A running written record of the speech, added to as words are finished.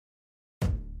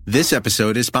This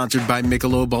episode is sponsored by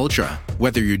Michelob Ultra.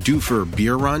 Whether you're due for a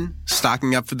beer run,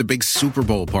 stocking up for the big Super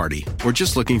Bowl party, or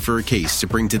just looking for a case to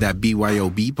bring to that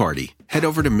BYOB party, head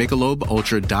over to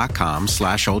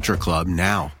MichelobUltra.com/Ultra Club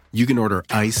now. You can order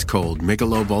ice-cold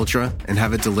Michelob Ultra and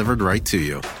have it delivered right to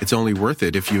you. It's only worth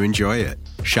it if you enjoy it.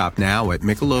 Shop now at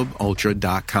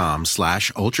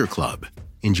MichelobUltra.com/Ultra Club.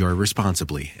 Enjoy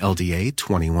responsibly. LDA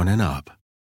 21 and up.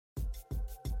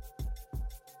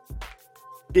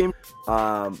 Game.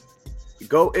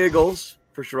 Go Eagles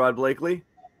for Sherrod Blakely.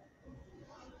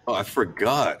 Oh, I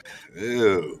forgot.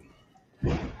 Ew.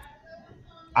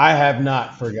 I have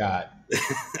not forgot.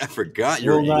 I forgot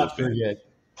you're Will not forget.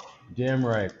 Damn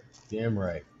right. Damn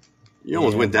right. You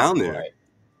almost went down there. Right.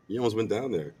 You almost went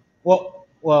down there. Well,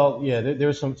 yeah.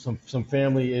 There's some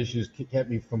family issues kept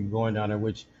me from going down there.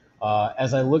 Which,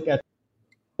 as I look at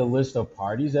the list of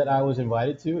parties that I was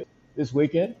invited to this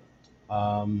weekend,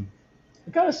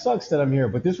 it kind of sucks that I'm here.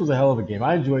 But this was a hell of a game.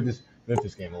 I enjoyed this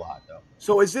Memphis game a lot, though.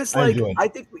 So is this like? I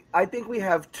think we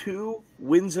have 2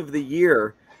 wins of the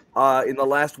year in the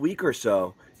last week or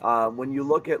so. When you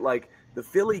look at like the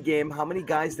Philly game, how many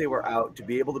guys they were out to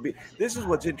be able to be. This is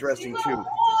what's interesting too.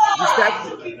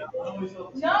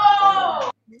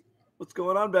 No. What's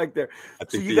going on back there? I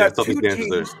think you got 2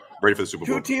 teams ready for the Super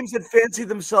Bowl. 2 teams that fancy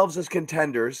themselves as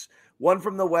contenders. One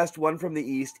from the West, one from the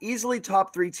East. Easily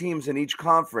top 3 teams in each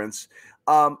conference.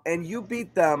 And you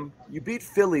beat them. You beat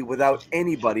Philly without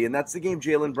anybody, and that's the game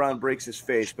Jaylen Brown breaks his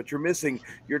face. But you're missing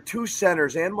your 2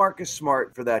 centers and Marcus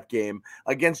Smart for that game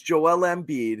against Joel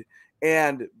Embiid,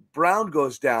 and Brown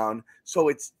goes down. So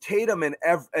it's Tatum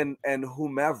and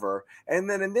whomever. And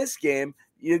then in this game,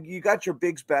 you got your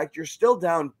bigs back. You're still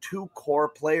down 2 core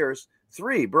players,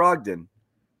 3 Brogdon,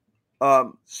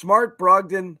 Smart,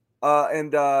 Brogdon,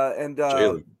 and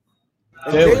Jaylen.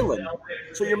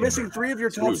 So you're missing 3 of your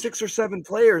top 6 or 7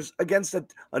 players against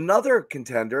another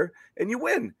contender, and you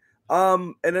win.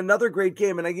 And another great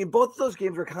game. And again, both of those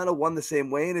games were kind of won the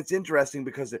same way. And it's interesting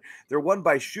because they're won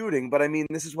by shooting. But I mean,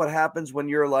 this is what happens when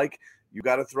you're like, you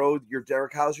got to throw your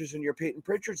Derek Hausers and your Peyton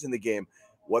Pritchards in the game.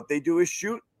 What they do is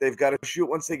shoot. They've got to shoot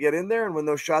once they get in there. And when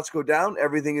those shots go down,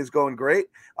 everything is going great.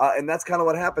 And that's kind of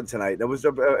what happened tonight. It was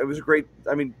a great,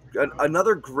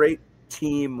 another great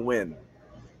team win.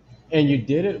 And you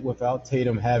did it without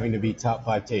Tatum having to be top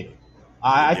 5 Tatum.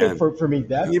 I think for me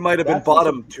that he might have been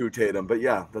bottom 2 Tatum, but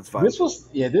yeah, that's fine. This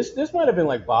might have been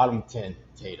like bottom 10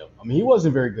 Tatum. I mean, he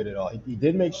wasn't very good at all. He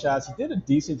did make shots. He did a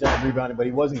decent job rebounding, but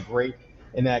he wasn't great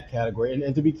in that category.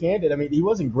 And to be candid, I mean, he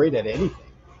wasn't great at anything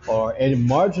and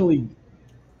marginally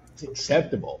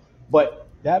acceptable. But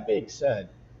that being said,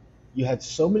 you had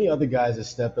so many other guys that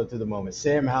stepped up to the moment.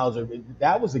 Sam Hauser,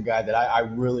 that was a guy that I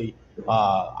really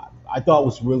I thought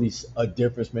was really a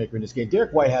difference maker in this game.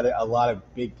 Derek White had a lot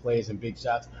of big plays and big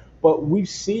shots, but we've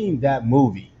seen that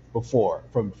movie before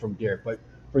from Derek. But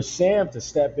for Sam to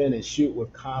step in and shoot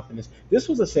with confidence, this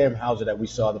was a Sam Hauser that we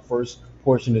saw the first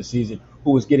portion of the season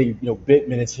who was getting bit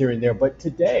minutes here and there. But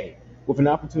today, with an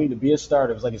opportunity to be a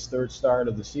starter, it was like his 3rd start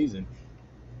of the season,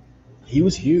 he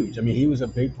was huge. I mean, he was a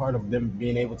big part of them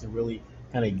being able to really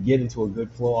kind of get into a good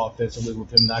flow offensively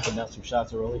with him knocking down some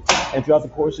shots early. And throughout the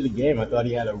course of the game, I thought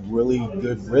he had a really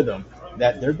good rhythm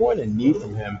that they're going to need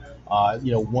from him,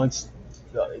 once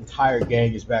the entire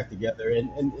gang is back together.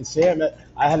 And Sam,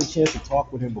 I had a chance to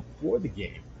talk with him before the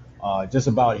game just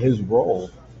about his role.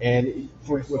 And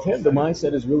with him, the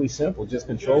mindset is really simple. Just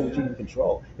control what you can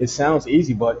control. It sounds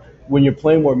easy, but when you're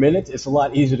playing more minutes, it's a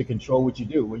lot easier to control what you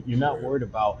do. You're not worried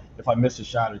about if I miss a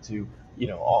shot or two.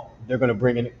 They're going to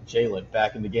bring in Jaylen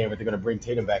back in the game, or they're going to bring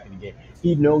Tatum back in the game.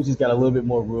 He knows he's got a little bit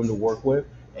more room to work with,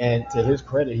 and to his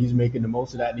credit, he's making the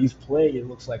most of that. And he's playing, it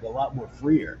looks like, a lot more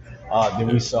freer than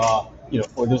we saw,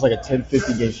 or there's like a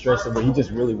 10-15 game stretch where he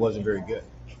just really wasn't very good.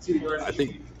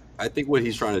 I think what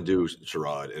he's trying to do,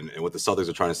 Sherrod, and what the Celtics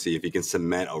are trying to see if he can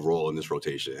cement a role in this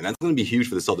rotation. And that's going to be huge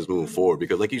for the Celtics moving forward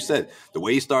because, like you said, the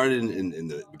way he started in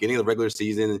the beginning of the regular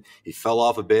season, he fell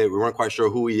off a bit. We weren't quite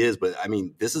sure who he is. But, I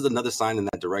mean, this is another sign in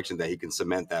that direction that he can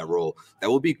cement that role.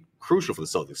 That will be crucial for the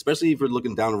Celtics, especially if you're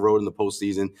looking down the road in the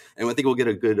postseason. And I think we'll get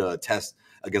a good test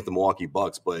against the Milwaukee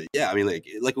Bucks. But, yeah, I mean, like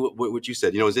what you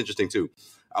said, it's interesting, too.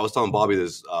 I was telling Bobby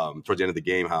this towards the end of the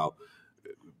game how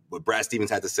what Brad Stevens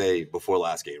had to say before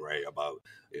last game, right, about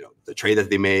the trade that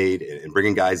they made and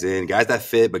bringing guys in, guys that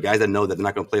fit, but guys that know that they're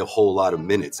not going to play a whole lot of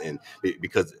minutes, and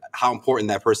because how important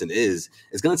that person is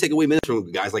going to take away minutes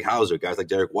from guys like Hauser, guys like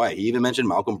Derek White. He even mentioned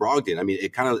Malcolm Brogdon. I mean,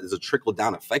 it kind of is a trickle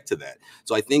down effect to that.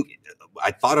 So I think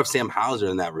I thought of Sam Hauser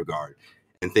in that regard.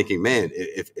 and thinking, man,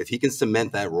 if he can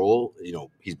cement that role,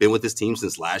 he's been with this team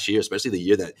since last year, especially the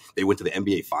year that they went to the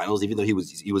NBA Finals. Even though he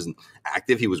wasn't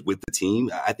active, he was with the team.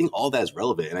 I think all that is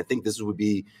relevant, and I think this would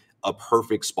be a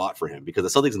perfect spot for him because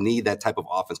the Celtics need that type of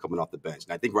offense coming off the bench.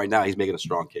 And I think right now he's making a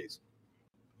strong case.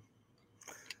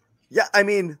 Yeah, I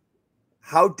mean,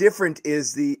 how different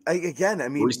is you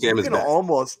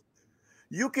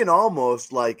can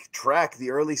almost like track the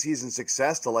early season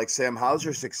success to like Sam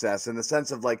Hauser's success in the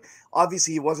sense of like,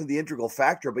 obviously he wasn't the integral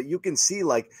factor, but you can see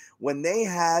like when they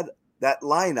had that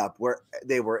lineup where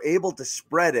they were able to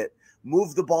spread it,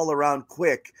 move the ball around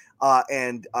quick,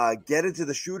 and get it to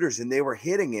the shooters, and they were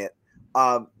hitting it.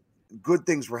 Good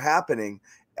things were happening,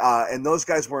 and those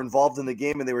guys were involved in the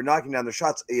game, and they were knocking down their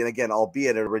shots. And again,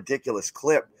 albeit at a ridiculous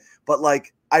clip, but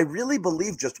like I really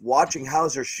believe just watching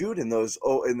Hauser shoot in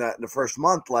the first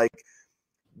month, like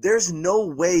there's no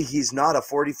way he's not a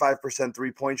 45%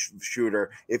 3-point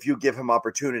shooter if you give him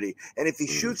opportunity. And if he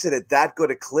shoots it at that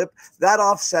good a clip, that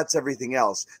offsets everything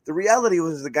else. The reality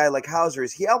was a guy like Hauser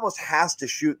is he almost has to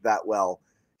shoot that well.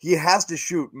 He has to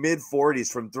shoot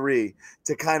mid-40s from three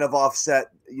to kind of offset,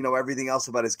 everything else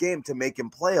about his game to make him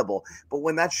playable. But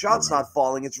when that shot's not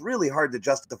falling, it's really hard to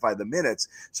justify the minutes.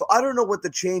 So I don't know what the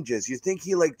change is. You think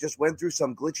he just went through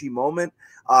some glitchy moment,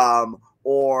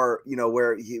 or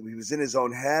where he was in his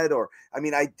own head, or I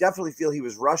definitely feel he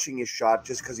was rushing his shot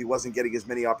just because he wasn't getting as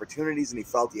many opportunities and he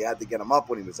felt he had to get them up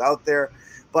when he was out there.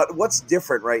 But what's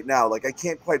different right now? Like I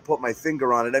can't quite put my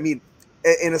finger on it.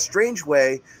 In a strange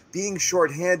way, being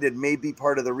shorthanded may be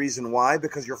part of the reason why,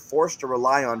 because you're forced to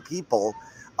rely on people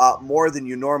more than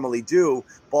you normally do.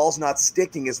 Ball's not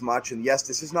sticking as much. And yes,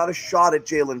 this is not a shot at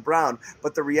Jaylen Brown,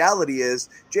 but the reality is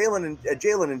Jaylen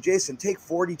and Jason take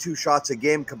 42 shots a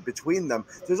game between them.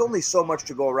 There's only so much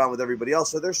to go around with everybody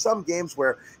else. So there's some games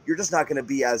where you're just not going to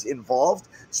be as involved.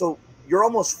 So you're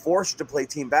almost forced to play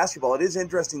team basketball. It is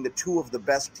interesting that two of the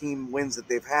best team wins that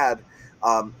they've had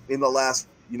in the last,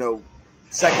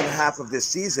 second half of this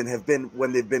season have been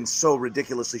when they've been so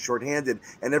ridiculously shorthanded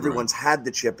and everyone's had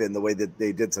to chip in the way that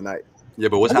they did tonight. Yeah,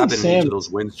 but what's happened in each of those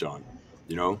wins, John?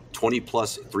 20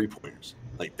 plus 3-pointers.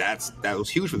 Like that was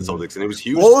huge for the Celtics, and it was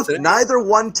huge. Neither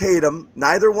one Tatum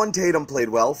played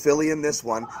well. Philly in this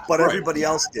one, but everybody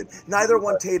else did. Neither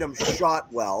one Tatum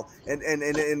shot well, and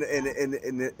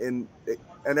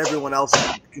everyone else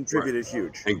contributed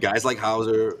huge. And guys like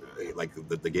Hauser, like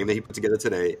the game that he put together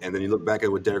today, and then you look back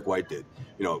at what Derek White did.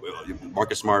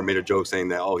 Marcus Smart made a joke saying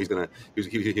that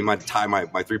he might tie my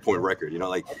 3-point record.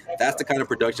 Like that's the kind of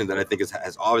production that I think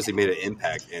has obviously made an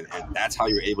impact, and that's how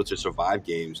you're able to survive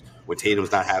games when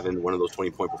Tatum's not having one of those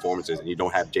 20-point performances, and you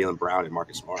don't have Jaylen Brown and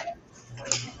Marcus Smart.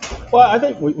 Well, I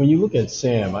think when you look at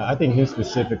Sam, I think him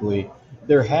specifically,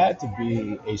 there had to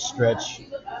be a stretch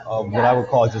of what I would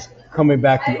call just coming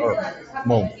back to earth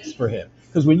moments for him.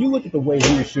 Because when you look at the way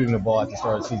he was shooting the ball at the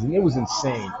start of the season, it was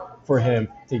insane for him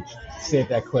to stay at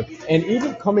that clip. And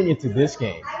even coming into this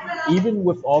game, even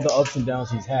with all the ups and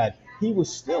downs he's had, he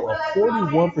was still a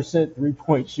 41%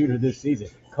 3-point shooter this season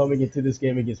coming into this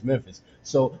game against Memphis.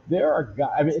 So there are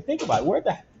guys, think about it.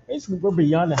 We're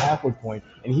beyond the halfway point,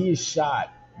 and he is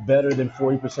shot better than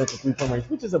 40% for 3-point range,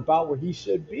 which is about where he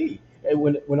should be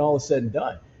when all is said and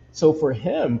done. So for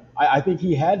him, I think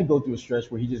he had to go through a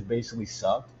stretch where he just basically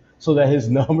sucked so that his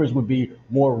numbers would be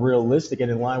more realistic and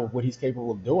in line with what he's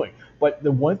capable of doing. But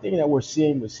the one thing that we're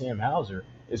seeing with Sam Hauser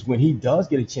is when he does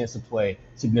get a chance to play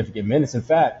significant minutes. In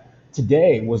fact,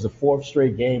 today was the 4th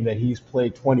straight game that he's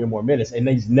played 20 or more minutes, and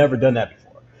he's never done that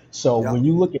before. So when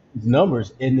you look at his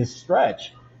numbers in this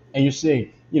stretch, and you're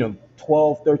seeing,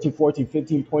 12, 13, 14,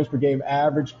 15 points per game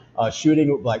average,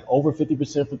 shooting like over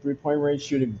 50% from 3-point range,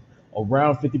 shooting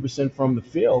around 50% from the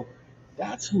field,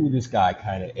 that's who this guy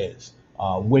kind of is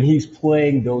when he's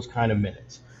playing those kind of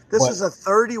minutes. This is a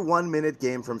 31-minute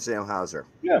game from Sam Hauser.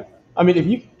 Yeah. If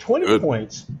you 20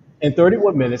 points in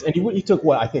 31 minutes, and he took,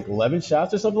 11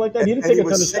 shots or something like that? He didn't take a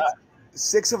ton of shots.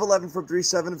 6 of 11 from 3,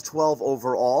 7 of 12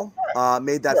 overall.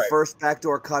 Made that first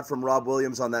backdoor cut from Rob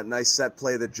Williams on that nice set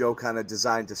play that Joe kind of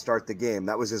designed to start the game.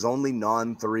 That was his only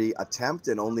non-3 attempt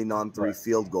and only non-3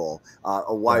 field goal.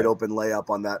 A wide open layup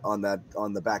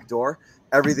on the back door.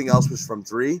 Everything else was from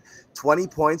 3. 20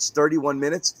 points, 31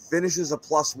 minutes, finishes a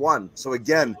 +1. So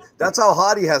again, that's how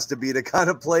hot he has to be to kind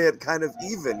of play it kind of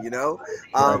even,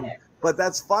 But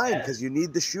that's fine because you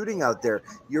need the shooting out there.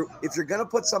 If you're going to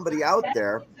put somebody out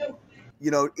there,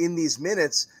 in these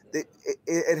minutes,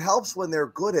 it helps when they're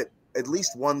good at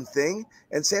least one thing.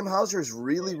 And Sam Hauser is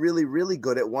really, really, really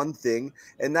good at one thing,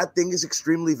 and that thing is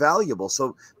extremely valuable.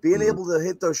 So being able to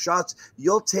hit those shots,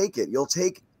 you'll take it. You'll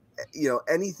take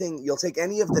anything. You'll take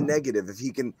any of the negative if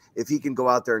he can go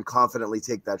out there and confidently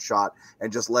take that shot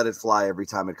and just let it fly every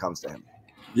time it comes to him.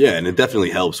 Yeah, and it definitely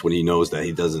helps when he knows that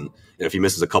he doesn't. If he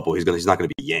misses a couple, he's not going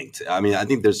to be yanked. I mean, I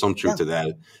think there's some truth to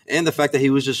that, and the fact that he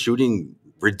was just shooting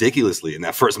ridiculously in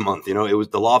that first month. It was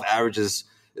the law of averages.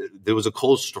 There was a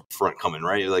cold front coming,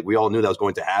 right? Like we all knew that was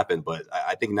going to happen, but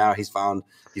I think now he's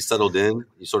settled in.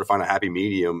 He's sort of found a happy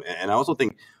medium, and I also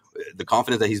think the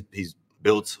confidence that he's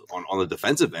built on the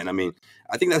defensive end. I mean,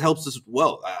 I think that helps as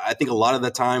well. I think a lot of the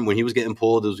time when he was getting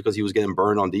pulled, it was because he was getting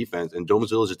burned on defense, and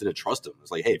Jonesville just didn't trust him. It's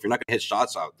like, hey, if you're not going to hit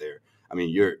shots out there, I mean,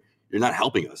 you're not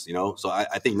helping us, So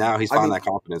I think now he's found that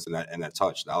confidence and that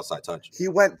touch, the outside touch. He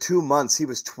went 2 months. He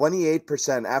was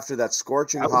 28% after that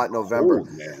scorching hot November.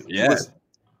 Cold, man. Yeah,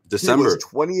 December.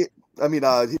 He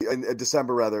was in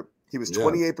December rather. He was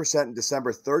 28% in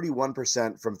December,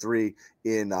 31% from three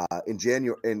in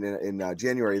January. In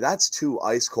January, that's 2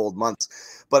 ice cold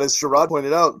months. But as Sherrod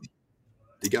pointed out,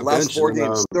 last 4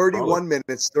 games: 31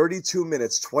 minutes, 32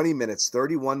 minutes, 20 minutes,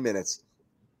 31 minutes,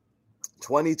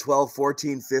 20, 12,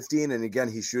 14, 15. And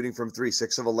again, he's shooting from three,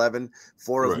 6 of 11,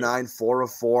 4 of 9, 4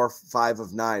 of 4, 5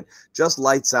 of 9. Just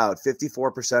lights out,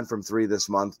 54% from three this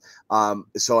month.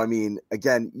 So, I mean,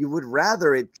 again, you would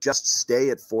rather it just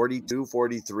stay at 42,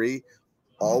 43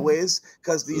 always,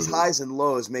 because these highs and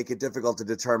lows make it difficult to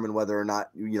determine whether or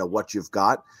not, what you've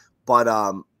got. But,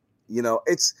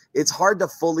 it's hard to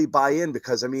fully buy in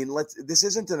because, I mean, this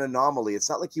isn't an anomaly. It's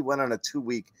not like he went on a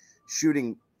 2-week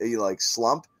shooting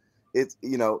slump.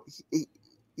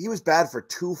 He was bad for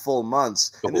 2 full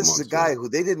months. And this is a guy who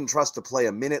they didn't trust to play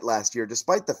a minute last year,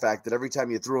 despite the fact that every time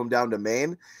you threw him down to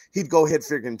Maine, he'd go hit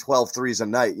freaking 12 threes a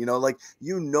night.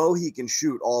 He can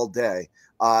shoot all day.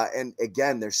 And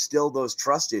again, there's still those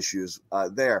trust issues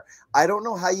there. I don't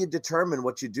know how you determine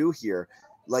what you do here.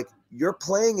 Like, you're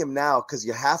playing him now because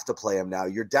you have to play him now.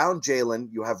 You're down Jalen.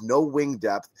 You have no wing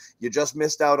depth. You just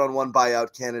missed out on one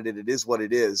buyout candidate. It is what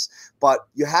it is. But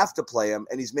you have to play him,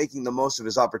 and he's making the most of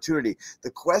his opportunity.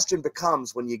 The question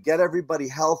becomes, when you get everybody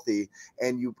healthy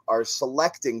and you are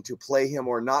selecting to play him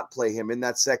or not play him in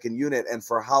that second unit, and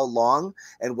for how long,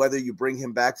 and whether you bring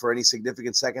him back for any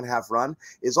significant second half run,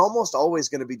 is almost always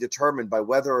going to be determined by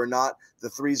whether or not the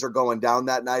threes are going down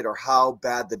that night or how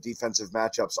bad the defensive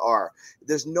matchups are.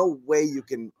 There's no way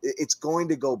it's going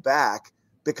to go back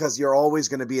because you're always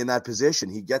going to be in that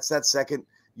position. He gets that second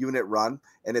unit run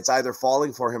and it's either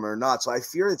falling for him or not. So I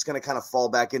fear it's going to kind of fall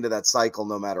back into that cycle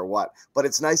no matter what, but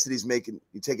it's nice that he's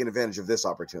taking advantage of this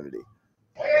opportunity.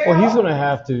 Well, he's going to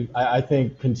have to, I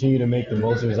think, continue to make the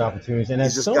most of his opportunities. And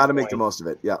he's just got to make the most of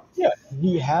it. Yeah. Yeah.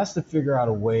 He has to figure out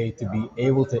a way to be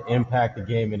able to impact the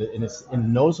game in a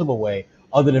noticeable way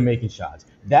other than making shots.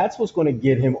 That's what's going to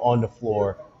get him on the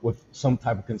floor with some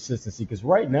type of consistency. Because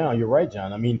right now, you're right,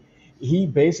 John. I mean, he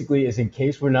basically is, in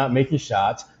case we're not making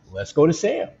shots, let's go to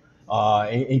Sam.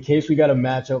 In case we got a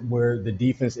matchup where the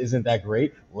defense isn't that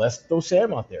great, let's throw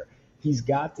Sam out there. He's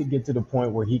got to get to the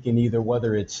point where he can either,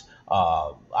 whether it's,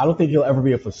 I don't think he'll ever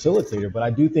be a facilitator, but I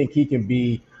do think he can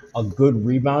be a good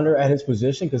rebounder at his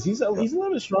position because he's a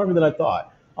little bit stronger than I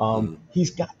thought. He's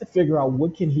got to figure out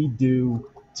what can he do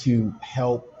to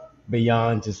help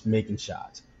beyond just making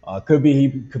shots. Could be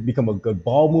he could become a good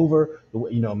ball mover,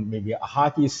 maybe a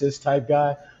hockey assist type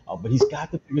guy. But he's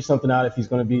got to figure something out if he's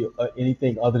going to be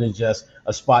anything other than just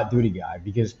a spot duty guy.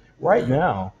 Because right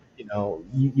now,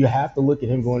 you have to look at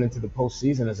him going into the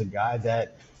postseason as a guy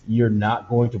that you're not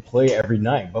going to play every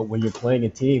night. But when you're playing a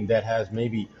team that has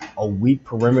maybe a weak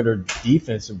perimeter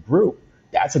defensive group,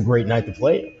 that's a great night to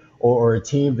play him. Or a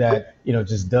team that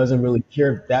just doesn't really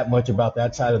care that much about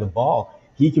that side of the ball,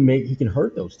 he can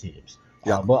hurt those teams.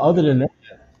 Yeah. But other than that,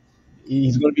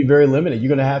 he's going to be very limited. He's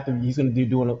going to be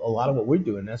doing a lot of what we're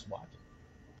doing. That's watching.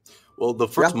 Well, the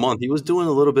first month he was doing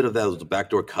a little bit of that, those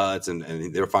backdoor cuts, and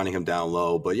they were finding him down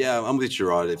low. But yeah, I'm with you,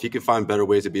 Sherrod. If he can find better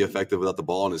ways to be effective without the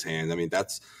ball in his hands, I mean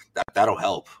that'll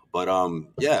help. But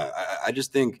I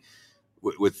just think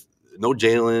with no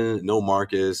Jalen, no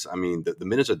Marcus, I mean the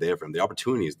minutes are there for him. The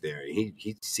opportunity is there.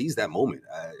 He sees that moment.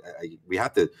 We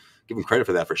have to give him credit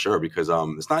for that for sure, because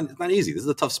it's not easy. This is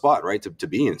a tough spot, right, to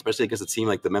be in, especially against a team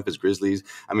like the Memphis Grizzlies.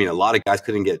 I mean, a lot of guys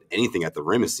couldn't get anything at the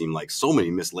rim. It seemed like so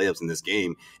many missed layups in this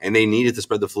game, and they needed to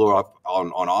spread the floor up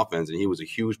on offense, and he was a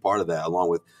huge part of that,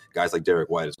 along with guys like Derek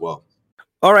White as well.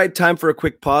 All right, time for a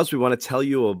quick pause. We want to tell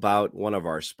you about one of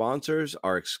our sponsors,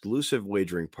 our exclusive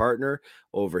wagering partner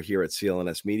over here at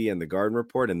CLNS Media and the Garden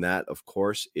Report, and that, of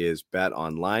course, is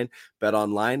BetOnline.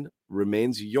 BetOnline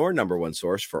remains your number one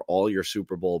source for all your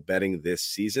Super Bowl betting this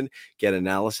season. Get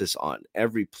analysis on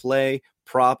every play,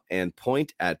 prop and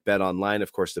point at Bet Online.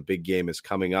 Of course, the big game is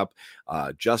coming up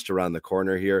just around the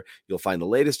corner here. You'll find the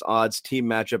latest odds, team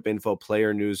matchup info,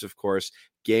 player news, of course,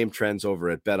 game trends over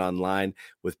at Bet Online,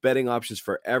 with betting options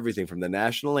for everything from the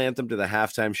national anthem to the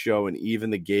halftime show and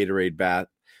even the Gatorade bath.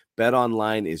 Bet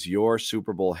Online is your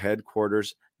Super Bowl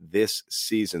headquarters this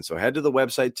season. So head to the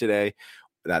website today.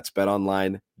 That's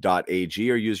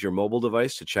betonline.ag, or use your mobile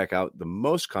device to check out the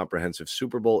most comprehensive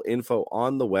Super Bowl info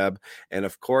on the web. And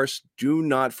of course, do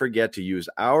not forget to use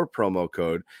our promo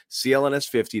code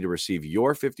CLNS50 to receive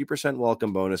your 50%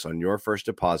 welcome bonus on your first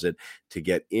deposit to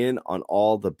get in on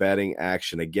all the betting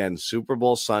action. Again, Super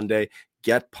Bowl Sunday,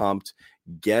 get pumped.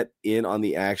 Get in on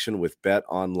the action with Bet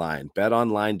Online.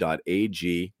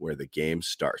 betonline.ag, where the game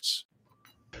starts.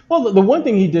 Well, the one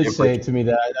thing he did say to me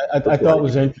that I thought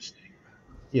was interesting.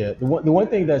 Yeah, the one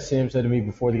thing that Sam said to me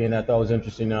before the game that I thought was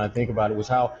interesting, now I think about it, was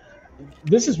how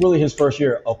this is really his first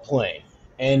year of playing.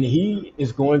 And he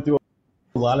is going through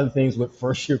a lot of the things what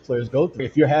first-year players go through.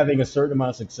 If you're having a certain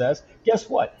amount of success, guess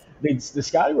what? The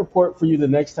scouting report for you the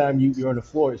next time you're on the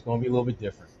floor is going to be a little bit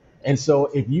different. And so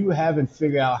if you haven't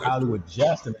figured out how to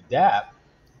adjust and adapt,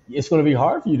 it's going to be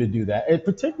hard for you to do that, and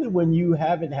particularly when you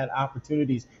haven't had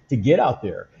opportunities to get out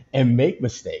there and make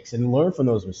mistakes and learn from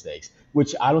those mistakes,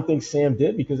 which I don't think Sam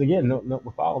did, because, again, no,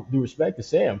 with all due respect to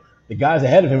Sam, the guys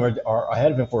ahead of him are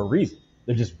ahead of him for a reason.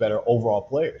 They're just better overall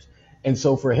players. And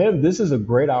so for him, this is a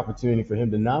great opportunity for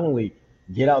him to not only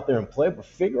get out there and play, but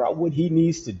figure out what he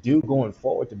needs to do going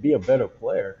forward to be a better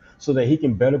player so that he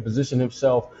can better position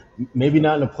himself, maybe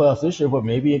not in the playoffs this year, but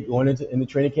maybe going in the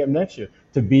training camp next year,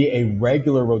 to be a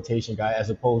regular rotation guy as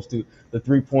opposed to the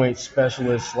 3-point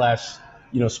specialist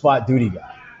 / spot duty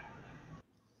guy.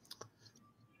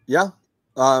 Yeah.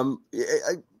 I'm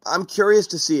curious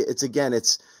to see. It's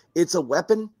a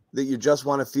weapon that you just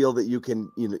want to feel that you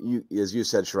can, you as you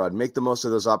said, Sherrod, make the most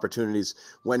of those opportunities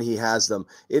when he has them.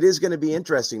 It is going to be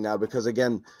interesting now because,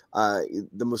 again,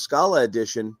 the Muscala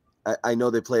edition, I know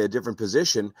they play a different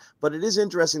position, but it is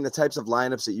interesting the types of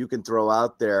lineups that you can throw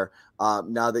out there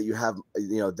now that you have,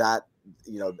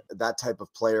 that type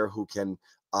of player who can,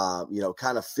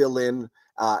 kind of fill in,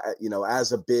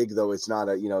 as a big, though it's not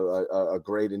a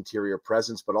great interior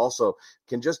presence, but also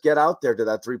can just get out there to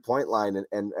that 3-point line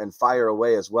and fire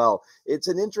away as well. It's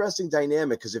an interesting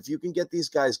dynamic because if you can get these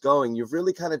guys going, you've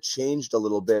really kind of changed a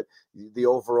little bit the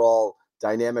overall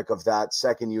dynamic of that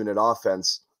second unit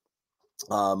offense.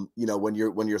 When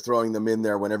you're throwing them in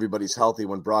there, when everybody's healthy,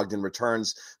 when Brogdon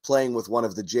returns, playing with one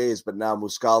of the Jays, but now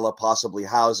Muscala, possibly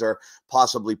Hauser,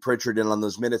 possibly Pritchard in on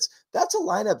those minutes, that's a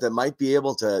lineup that might be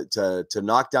able to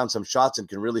knock down some shots and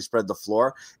can really spread the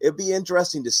floor. It'd be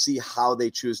interesting to see how they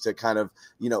choose to kind of,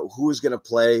 who's going to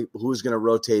play, who's going to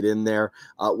rotate in there,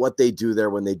 what they do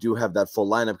there when they do have that full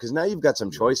lineup, because now you've got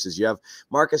some choices. You have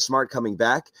Marcus Smart coming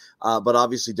back, but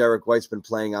obviously Derek White's been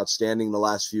playing outstanding the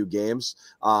last few games,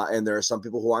 and there are some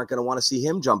people who aren't going to want to see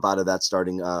him jump out of that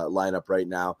starting lineup right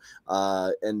now,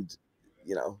 and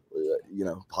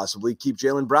possibly keep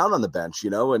Jaylen Brown on the bench,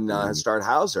 and start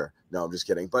Hauser. No, I'm just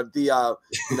kidding. But the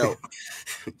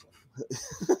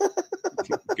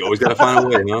you always got to find a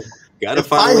way, huh?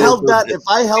 If I held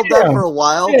that for a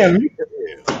while.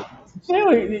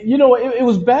 It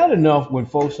was bad enough when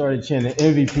folks started chanting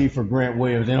MVP for Grant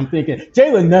Williams, and I'm thinking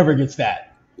Jaylen never gets that.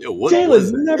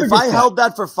 If I held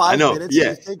that for 5 minutes,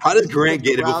 yeah. How did Grant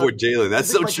get it before Jaylen? That's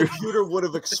so true. My computer would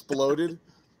have exploded.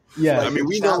 Yeah, I mean,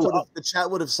 the chat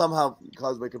would have somehow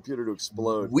caused my computer to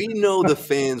explode. We know the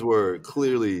fans were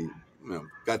clearly,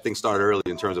 got things started early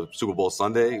in terms of Super Bowl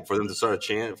Sunday for them to start a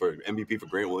chant for MVP for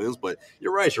Grant Williams. But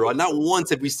you're right, Sherrod. Not once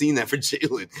have we seen that for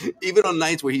Jaylen, even on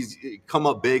nights where he's come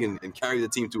up big and carried the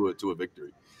team to a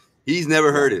victory. He's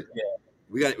never heard it. Yeah.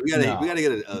 We got to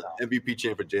get an MVP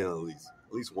chant for Jaylen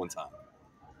at least one time.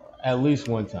 At least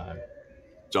one time.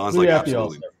 John's like,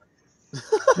 absolutely.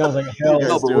 John's like, hell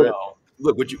no.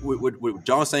 Look, what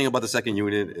John's saying about the second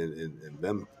unit and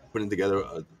them putting together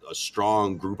a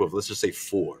strong group of, let's just say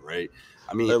 4, right?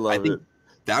 I mean, I think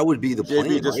that would be the plan.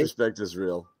 JB disrespect is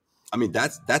real. I mean,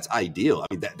 that's ideal.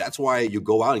 I mean, that's why you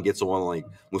go out and get someone like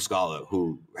Muscala,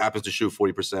 who happens to shoot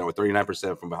 40% or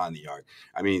 39% from behind the arc.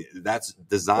 I mean, that's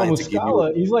designed to give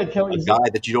you he's like a guy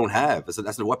that you don't have.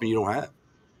 That's the weapon you don't have.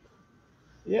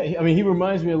 Yeah, I mean, he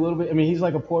reminds me a little bit. I mean, he's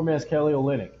like a poor man's Kelly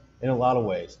Olynyk in a lot of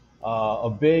ways. A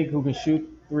big who can shoot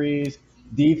threes.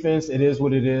 Defense, it is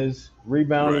what it is.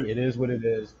 Rebounding, It is what it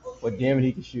is. But damn it,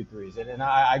 he can shoot threes. And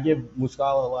I give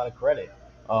Muscala a lot of credit.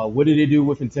 What did he do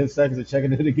within 10 seconds of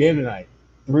checking into the game tonight?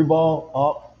 3-ball,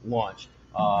 up, launch.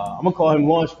 I'm going to call him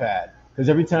Launchpad because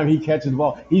every time he catches the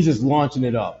ball, he's just launching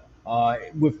it up.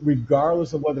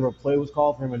 Regardless of whether a play was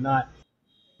called for him or not,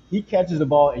 he catches the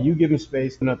ball and you give him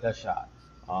space to put up that shot.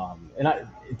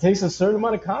 It takes a certain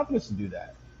amount of confidence to do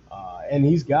that. And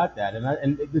he's got that.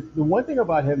 And the one thing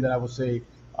about him that I would say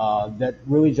that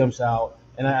really jumps out,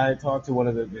 and I talked to one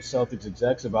of the Celtics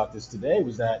execs about this today,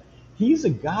 was that he's a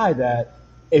guy that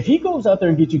if he goes out there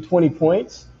and gets you 20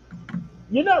 points,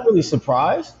 you're not really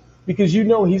surprised because you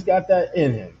know he's got that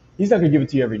in him. He's not going to give it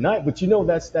to you every night, but you know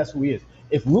that's who he is.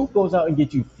 If Luke goes out and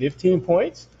gets you 15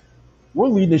 points, we're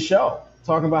leading the show,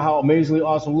 talking about how amazingly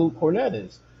awesome Luke Cornett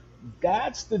is.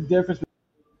 That's the difference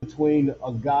between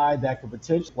a guy that could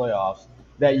potentially playoffs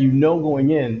that you know going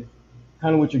in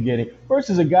kind of what you're getting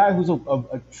versus a guy who's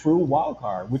a true wild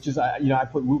card, which is, I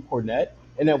put Luke Cornett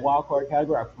in that wild card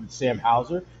category. I put Sam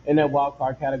Hauser in that wild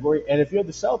card category. And if you're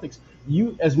the Celtics,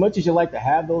 you, as much as you like to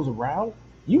have those around,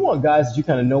 you want guys that you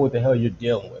kind of know what the hell you're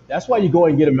dealing with. That's why you go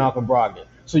and get a Malcolm Brogdon.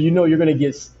 So you know you're going to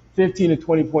get 15 to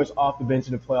 20 points off the bench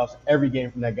in the playoffs every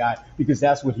game from that guy because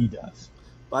that's what he does.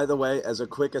 By the way, as a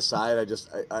quick aside,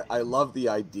 I love the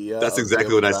idea. That's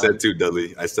exactly what I said too,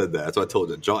 Dudley. I said that. That's what I told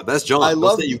you. John. That's John.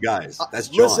 Don't say you guys. That's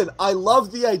John. Listen, I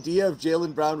love the idea of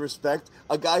Jaylen Brown respect.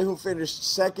 A guy who finished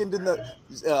second in the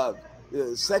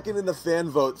fan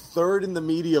vote, third in the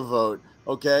media vote.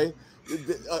 Okay,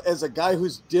 as a guy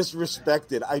who's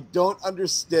disrespected, I don't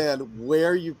understand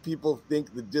where you people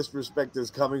think the disrespect is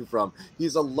coming from.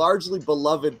 He's a largely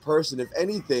beloved person. If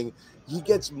anything, he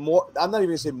gets more, I'm not even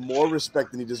going to say more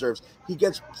respect than he deserves. He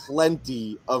gets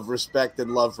plenty of respect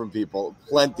and love from people.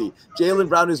 Plenty. Jaylen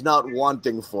Brown is not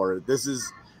wanting for it. This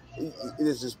is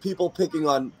people picking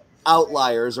on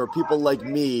outliers or people like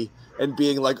me and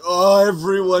being like, oh,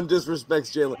 everyone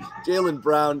disrespects Jaylen. Jaylen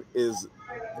Brown is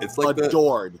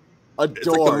adored. It's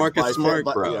like the Marcus Smart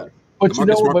crowd. Yeah. But you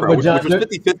know, but John, which was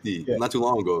 50-50 not too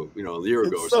long ago, a year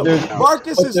ago.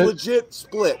 Marcus is legit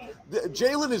split.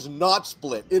 Jaylen is not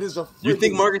split. It is a. You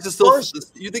think Marcus is still?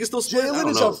 You think it's still split? Jaylen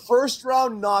is a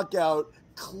first-round knockout,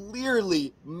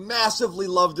 clearly massively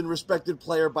loved and respected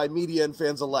player by media and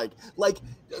fans alike. Like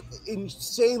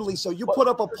insanely so. You put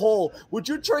up a poll. Would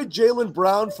you trade Jaylen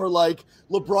Brown for like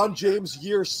LeBron James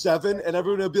year 7? And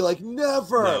everyone would be like,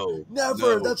 never. No.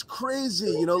 That's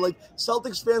crazy. Like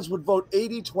Celtics fans would vote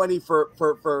 80-20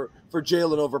 for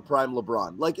Jaylen over prime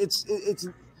LeBron. Like it's.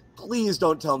 Please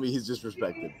don't tell me he's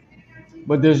disrespected.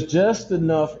 But there's just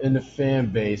enough in the fan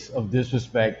base of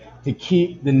disrespect to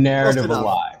keep the narrative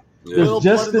alive. Yeah. There's little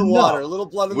just blood in the enough. water. A little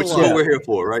blood in Which the is water. what we're here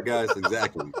for, right, guys?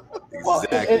 Exactly.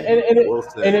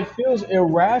 And it feels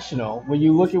irrational when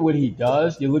you look at what he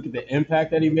does. You look at the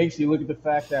impact that he makes. You look at the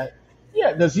fact that,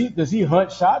 does he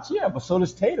hunt shots? Yeah, but so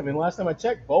does Tatum. And last time I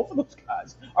checked, both of those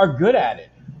guys are good at it.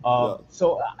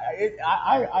 So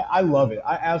I love it.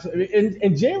 I absolutely,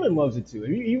 and Jaylen loves it too.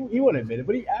 He won't admit it,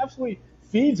 but he absolutely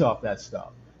feeds off that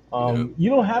stuff. You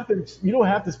don't have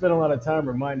to spend a lot of time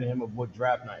reminding him of what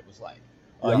draft night was like.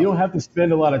 You don't have to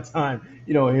spend a lot of time,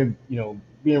 him,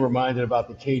 being reminded about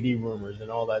the KD rumors and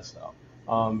all that stuff.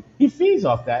 He feeds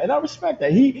off that, and I respect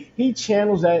that. He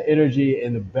channels that energy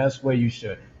in the best way you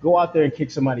should. Go out there and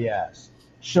kick somebody's ass.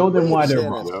 Show them why they're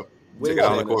wrong. Take it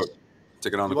on the court.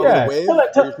 Take it on the court. Yeah,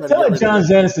 tell John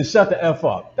Zennis to shut the F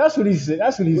up. That's what he's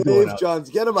doing. John,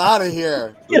 get him out of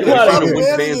here. Get him out of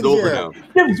here. Fans over now.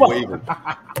 He's waving.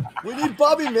 We need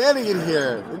Bobby Manning in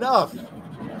here. Enough.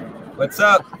 What's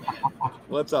up?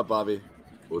 What's up, Bobby?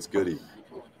 What's goody?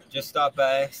 Just stopped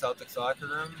by Celtics locker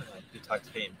room. We talked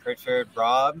to Peyton Pritchard,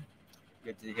 Rob.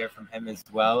 Good to hear from him as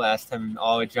well. Asked him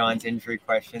all of John's injury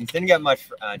questions. Didn't get much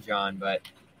for John, but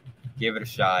gave it a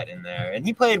shot in there. And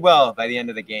he played well by the end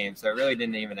of the game, so it really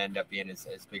didn't even end up being as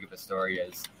big of a story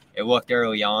as it looked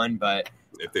early on. But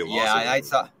if they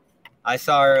lost I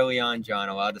saw early on, John,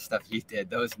 a lot of the stuff he did.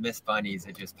 Those missed bunnies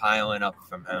are just piling up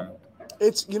from him.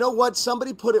 It's, you know what,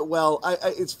 somebody put it well.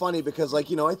 It's funny because, like,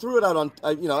 I threw it out on,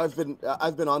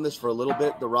 I've been on this for a little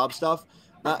bit, the Rob stuff,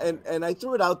 and I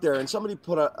threw it out there, and somebody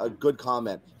put a good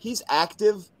comment. He's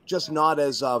active, just not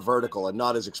as vertical and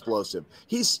not as explosive.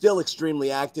 He's still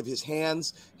extremely active. His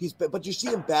hands, but you see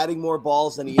him batting more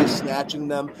balls than he is snatching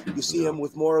them. You see him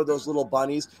with more of those little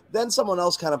bunnies. Then someone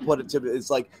else kind of put it to me. It's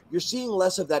like you're seeing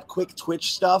less of that quick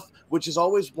twitch stuff, which is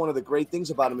always one of the great things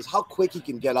about him is how quick he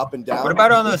can get up and down. What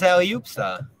about on those alley-oops,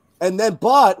 And then,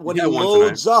 but when he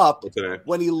loads up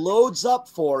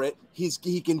for it,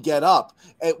 he can get up.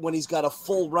 And when he's got a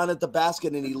full run at the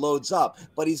basket and he loads up,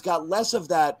 but he's got less of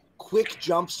that quick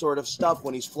jump sort of stuff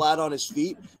when he's flat on his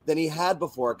feet than he had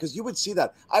before. Because you would see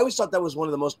that. I always thought that was one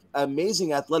of the most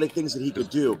amazing athletic things that he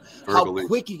could do. Verbally. How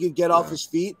quick he could get off his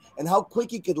feet and how quick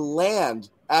he could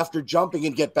land after jumping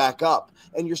and get back up.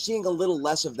 And you're seeing a little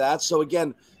less of that. So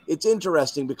again, it's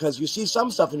interesting because you see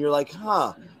some stuff and you're like,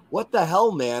 what the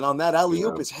hell, man? On that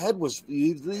alley-oop, his head was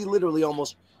he literally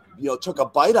almost, took a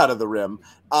bite out of the rim.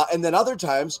 And then other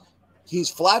times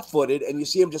he's flat-footed and you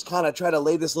see him just kind of try to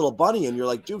lay this little bunny and you're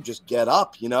like, dude, just get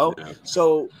up, Yeah.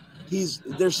 So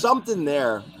there's something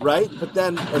there, right? But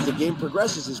then as the game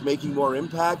progresses, he's making more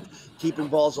impact, keeping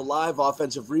balls alive,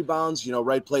 offensive rebounds,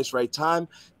 right place, right time,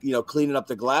 cleaning up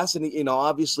the glass, and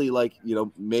obviously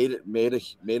made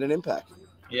an impact.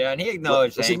 Yeah, and he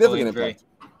acknowledged the ankle injury. Impact.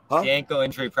 Huh? The ankle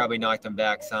injury probably knocked him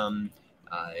back some.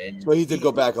 So he did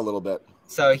go back a little bit.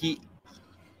 So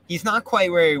he's not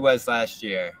quite where he was last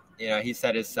year. He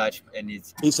said as such, and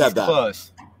he's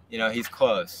close. He's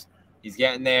close. He's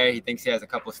getting there. He thinks he has a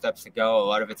couple steps to go. A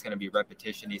lot of it's going to be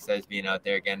repetition, he says, being out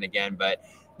there again and again. But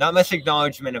not much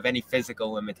acknowledgement of any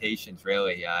physical limitations,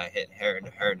 really,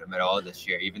 hurt him at all this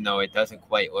year, even though it doesn't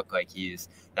quite look like he's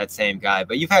that same guy.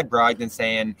 But you've had Brogdon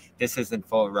saying this isn't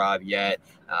full Rob yet.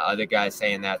 Other guys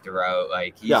saying that throughout.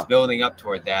 Like, he's building up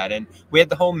toward that. And we had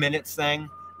the whole minutes thing.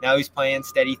 Now he's playing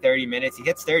steady 30 minutes. He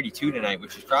hits 32 tonight,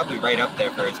 which is probably right up there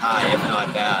for his high, if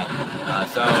not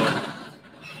that.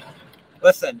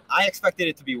 Listen, I expected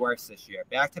it to be worse this year.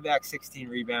 Back-to-back 16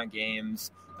 rebound games,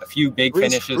 a few big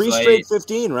finishes late. 3 straight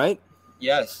 15, right?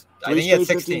 Yes. I think he had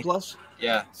 16 plus.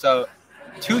 Yeah. So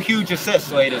 2 huge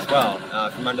assists late as well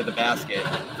from under the basket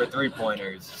for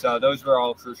 3-pointers. So those were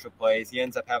all crucial plays. He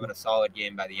ends up having a solid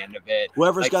game by the end of it.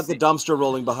 Whoever's got the dumpster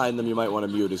rolling behind them, you might want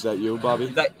to mute. Is that you,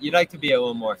 Bobby? You'd like to be a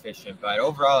little more efficient, but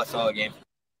overall a solid game.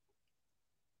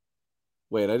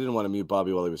 Wait, I didn't want to mute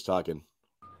Bobby while he was talking.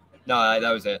 No,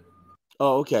 that was it.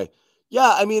 Oh, okay.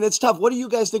 Yeah, I mean, it's tough. What do you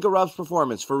guys think of Rob's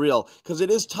performance, for real? Because it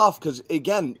is tough because,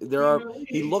 again,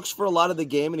 he looks for a lot of the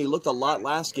game, and he looked a lot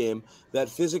last game, that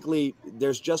physically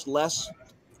there's just less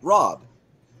Rob.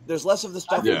 There's less of the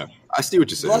stuff. Yeah, I see what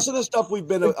you're saying. Less of the stuff we've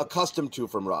been accustomed to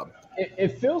from Rob.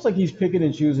 It feels like he's picking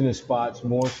and choosing his spots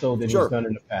more so than he's done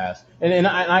in the past. And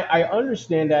I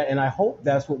understand that, and I hope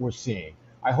that's what we're seeing.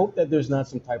 I hope that there's not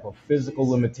some type of physical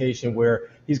limitation where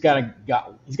he's got to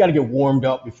get warmed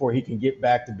up before he can get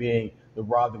back to being the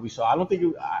Rob that we saw. I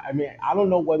don't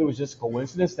know whether it was just a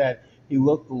coincidence that he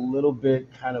looked a little bit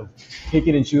kind of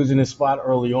picking and choosing his spot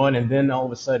early on, and then all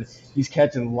of a sudden he's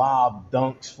catching lob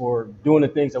dunks for doing the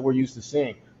things that we're used to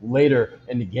seeing later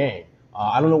in the game.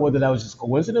 I don't know whether that was just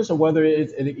coincidence or whether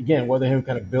whether him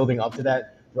kind of building up to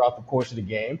that throughout the course of the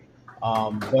game.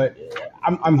 But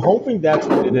I'm hoping that's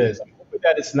what it is.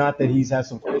 That it's not that he's had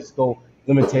some physical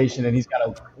limitation and he's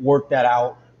got to work that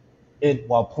out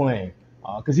while playing,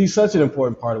 because he's such an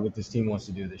important part of what this team wants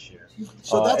to do this year.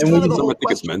 So that's kind of the whole I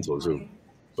think it's mental too.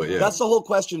 But yeah, that's the whole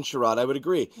question, Sherrod. I would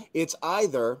agree. It's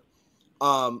either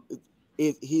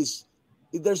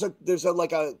there's a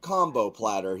like a combo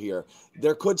platter here.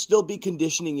 There could still be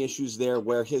conditioning issues there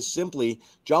where his simply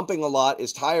jumping a lot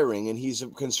is tiring and he's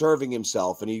conserving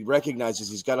himself, and he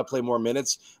recognizes he's got to play more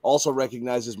minutes, also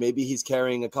recognizes maybe he's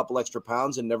carrying a couple extra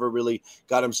pounds and never really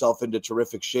got himself into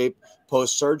terrific shape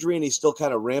post-surgery, and he's still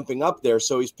kind of ramping up there.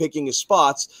 So he's picking his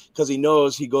spots because he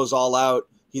knows he goes all out,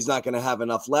 he's not going to have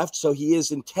enough left. So he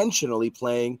is intentionally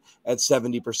playing at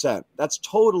 70%. That's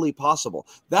totally possible.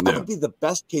 That would be the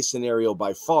best case scenario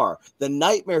by far. The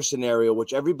nightmare scenario,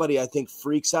 which everybody I think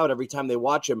freaks out every time they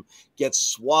watch him, gets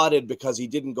swatted because he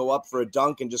didn't go up for a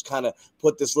dunk and just kind of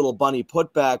put this little bunny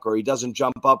putback, or he doesn't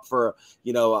jump up for,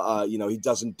 he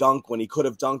doesn't dunk when he could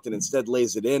have dunked and instead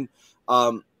lays it in.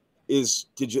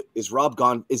 Is Rob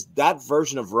gone? Is that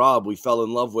version of Rob we fell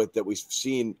in love with that we've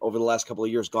seen over the last couple of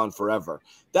years gone forever?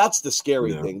 That's the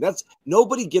scary thing. That's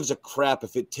nobody gives a crap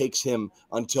if it takes him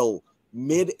until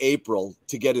mid-April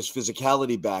to get his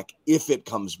physicality back, if it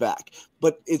comes back.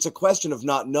 But it's a question of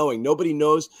not knowing. Nobody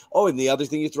knows. Oh, and the other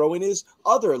thing you throw in is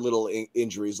other little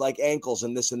injuries like ankles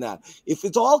and this and that. If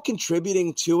it's all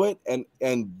contributing to it,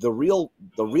 and the real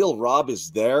Rob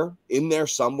is in there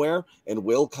somewhere and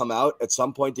will come out at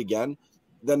some point again,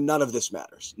 then none of this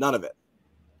matters. None of it.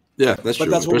 Yeah, that's true.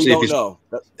 But that's what we don't know.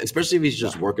 Especially if he's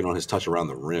just working on his touch around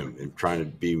the rim and trying to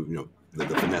be, the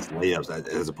finesse layups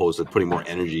as opposed to putting more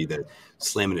energy that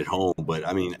slamming it home. But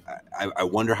I mean, I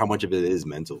wonder how much of it is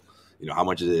mental. How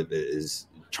much of it is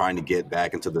trying to get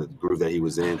back into the groove that he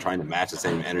was in, trying to match the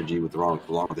same energy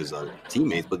along with his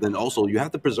teammates. But then also you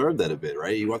have to preserve that a bit,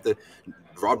 right? You have to.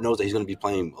 Rob knows that he's going to be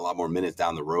playing a lot more minutes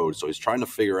down the road, so he's trying to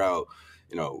figure out,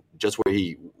 just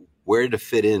where to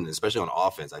fit in, especially on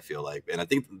offense, I feel like. And I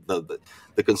think the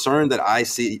concern that I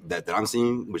see that I'm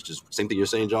seeing, which is the same thing you're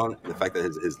saying, John, the fact that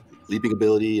his leaping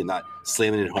ability and not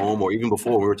slamming it home, or even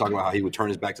before we were talking about how he would turn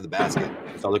his back to the basket,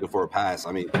 start looking for a pass.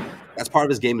 I mean, that's part of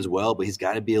his game as well, but he's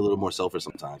got to be a little more selfish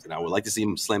sometimes. And I would like to see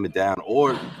him slam it down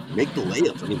or make the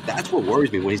layups. I mean, that's what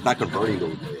worries me when he's not converting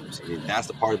those layups. trips. I mean, that's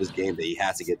the part of his game that he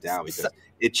has to get down because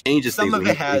it changes things when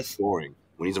he's scoring.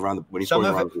 When he's scoring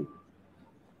around the hoop.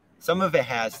 Some of it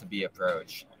has to be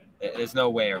approach. There's no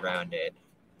way around it.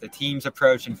 The team's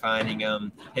approach in finding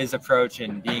him, his approach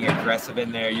and being aggressive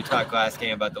in there. You talked last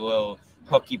game about the little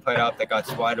hook he put up that got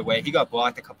swatted away. He got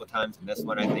blocked a couple times in this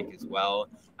one, I think, as well.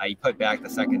 He put back the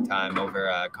second time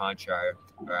over Conchar,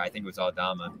 or I think it was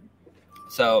Aldama.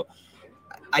 So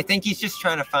I think he's just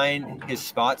trying to find his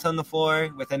spots on the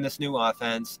floor within this new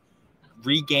offense,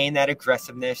 regain that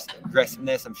aggressiveness.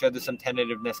 I'm sure there's some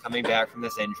tentativeness coming back from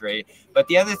this injury. But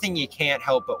the other thing you can't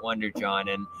help but wonder, John,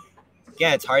 and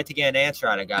again, it's hard to get an answer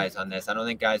out of guys on this. I don't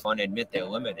think guys want to admit they're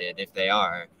limited if they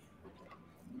are.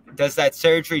 Does that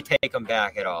surgery take them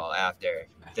back at all after?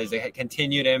 Does it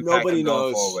continue to impact them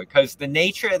going forward? Because the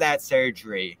nature of that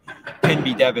surgery can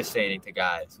be devastating to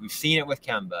guys. We've seen it with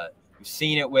Kemba. We've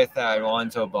seen it with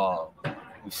Lonzo Ball.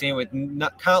 We've seen it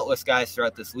with countless guys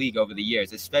throughout this league over the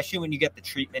years, especially when you get the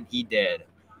treatment he did.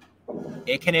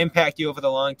 It can impact you over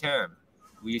the long term.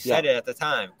 We said it at the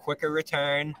time. Quicker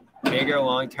return, bigger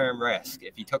long-term risk.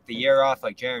 If he took the year off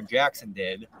like Jaren Jackson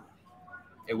did,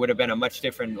 it would have been a much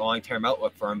different long-term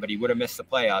outlook for him, but he would have missed the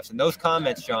playoffs. And those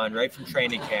comments, John, right from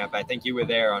training camp, I think you were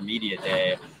there on media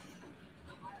day.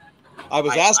 I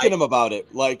was asking him about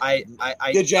it. Like,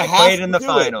 did you I have played to in the do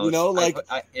finals? It, you know, like,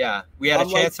 we had a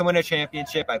chance to win a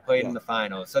championship. I played in the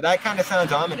finals. So that kind of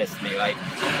sounds ominous to me. Like,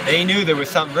 they knew there was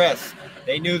some risk.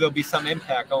 They knew there'll be some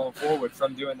impact going forward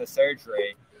from doing the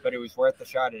surgery, but it was worth the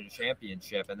shot at a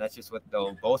championship, and that's just what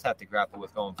they'll both have to grapple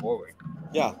with going forward.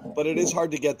 Yeah, but it is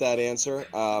hard to get that answer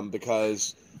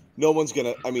because no one's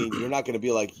going to – I mean, you're not going to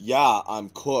be like, yeah, I'm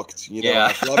cooked,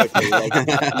 athletically. Like,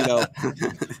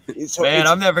 Man,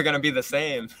 I'm never going to be the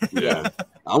same. Yeah.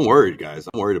 I'm worried, guys.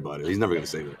 I'm worried about it. He's never going to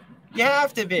say that. You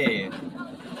have to be.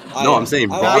 I'm saying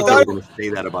Bron's never going to say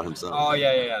that about himself. Oh,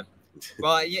 yeah.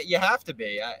 Well, you have to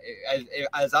be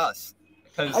as us.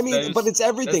 I mean, but it's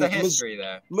everything. There's a history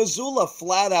there. Mazzulla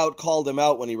flat out called him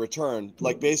out when he returned.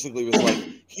 Like, basically was like,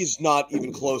 he's not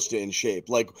even close to in shape.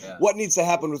 Like, what needs to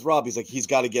happen with Rob? He's like, he's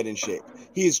got to get in shape.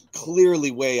 He's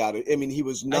clearly way out of. I mean, he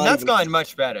was not. And that's gone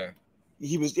much better.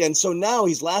 He was, and so now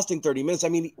he's lasting 30 minutes. I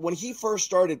mean, when he first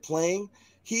started playing,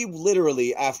 he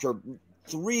literally after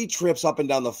 3 trips up and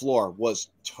down the floor was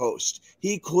toast.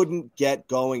 He couldn't get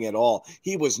going at all.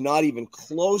 He was not even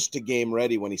close to game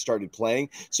ready when he started playing.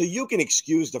 So you can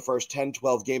excuse the first 10,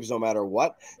 12 games no matter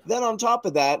what. Then on top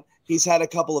of that, he's had a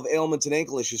couple of ailments and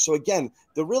ankle issues. So again,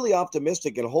 the really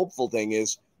optimistic and hopeful thing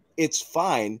is it's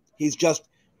fine. He's just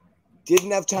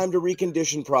didn't have time to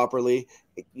recondition properly.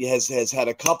 He has had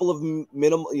a couple of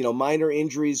minor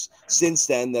injuries since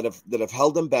then that have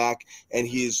held him back, and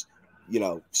he's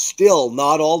still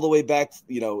not all the way back,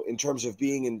 in terms of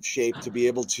being in shape to be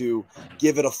able to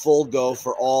give it a full go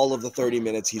for all of the 30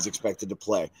 minutes he's expected to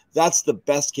play. That's the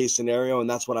best case scenario, and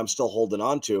that's what I'm still holding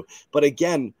on to. But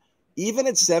again, even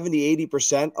at 70,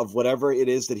 80% of whatever it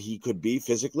is that he could be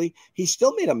physically, he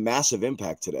still made a massive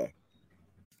impact today.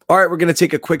 All right, we're going to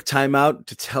take a quick timeout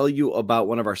to tell you about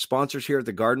one of our sponsors here at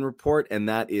the Garden Report, and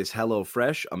that is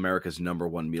HelloFresh, America's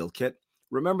 #1 meal kit.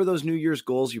 Remember those New Year's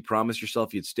goals you promised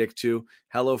yourself you'd stick to?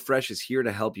 HelloFresh is here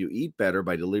to help you eat better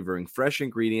by delivering fresh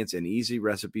ingredients and easy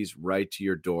recipes right to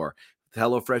your door. With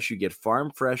HelloFresh, you get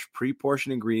farm-fresh,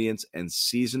 pre-portioned ingredients and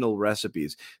seasonal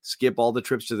recipes. Skip all the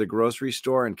trips to the grocery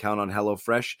store and count on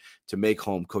HelloFresh to make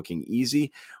home cooking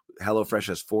easy. HelloFresh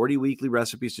has 40 weekly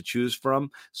recipes to choose from,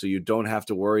 so you don't have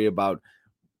to worry about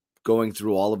going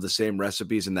through all of the same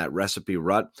recipes in that recipe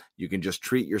rut. You can just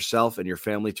treat yourself and your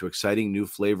family to exciting new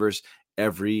flavors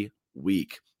every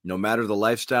week. No matter the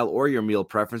lifestyle or your meal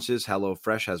preferences,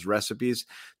 HelloFresh has recipes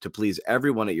to please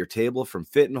everyone at your table, from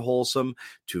fit and wholesome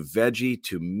to veggie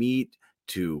to meat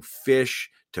to fish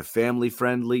to family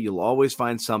friendly. You'll always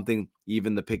find something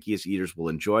even the pickiest eaters will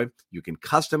enjoy. You can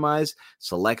customize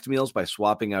select meals by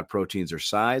swapping out proteins or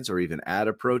sides, or even add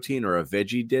a protein or a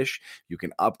veggie dish. You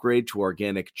can upgrade to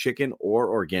organic chicken or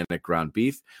organic ground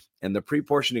beef. And the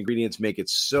pre-portioned ingredients make it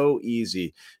so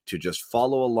easy to just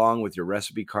follow along with your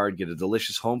recipe card, get a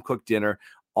delicious home-cooked dinner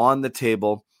on the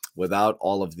table without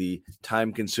all of the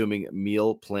time-consuming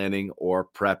meal planning or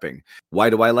prepping. Why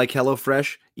do I like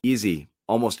HelloFresh? Easy.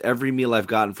 Almost every meal I've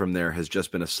gotten from there has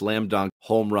just been a slam dunk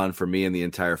home run for me and the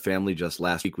entire family. Just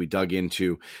last week, we dug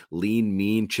into lean,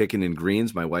 mean chicken and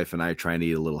greens. My wife and I are trying to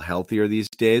eat a little healthier these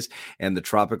days, and the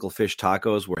tropical fish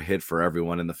tacos were a hit for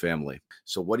everyone in the family.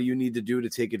 So what do you need to do to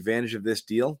take advantage of this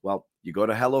deal? Well, You go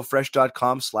to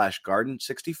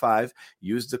HelloFresh.com/Garden65.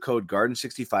 Use the code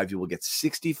Garden65. You will get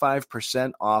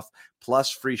 65% off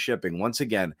plus free shipping. Once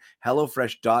again,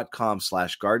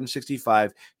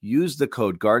 HelloFresh.com/Garden65. Use the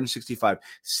code Garden65.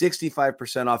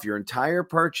 65% off your entire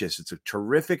purchase. It's a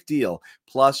terrific deal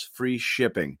plus free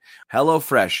shipping.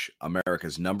 HelloFresh,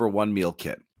 America's #1 meal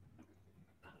kit.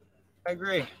 I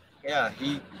agree. Yeah,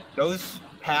 those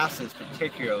passes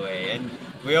particularly, and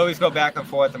we always go back and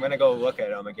forth. I'm going to go look at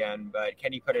them again, but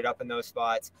can he put it up in those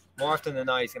spots? More often than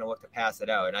not, he's going to look to pass it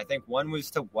out. And I think one was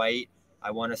to White,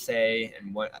 I want to say,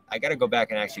 and I got to go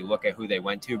back and actually look at who they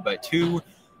went to, but 2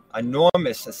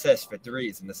 enormous assists for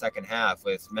threes in the second half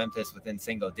with Memphis within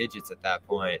single digits at that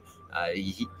point.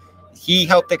 He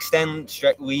helped extend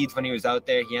leads when he was out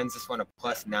there. He ends this one a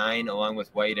 +9 along with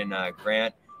White and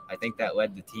Grant. I think that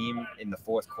led the team in the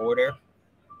fourth quarter.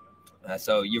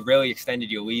 So you really extended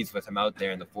your leads with him out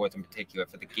there in the fourth in particular.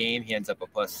 For the game, he ends up a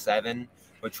 +7,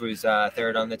 which was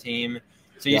third on the team.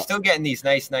 So you're still getting these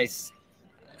nice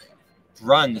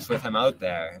runs with him out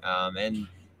there. And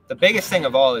the biggest thing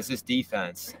of all is this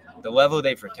defense, the level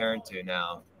they've returned to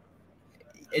now.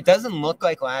 It doesn't look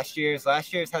like last year's.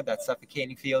 Last year's had that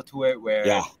suffocating feel to it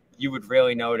where you would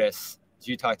really notice, as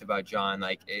you talked about, John,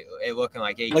 like it looking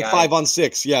like 8 guys. 5 on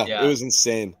 6. Yeah, it was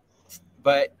insane.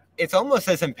 But it's almost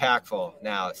as impactful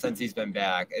now since he's been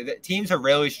back. The teams are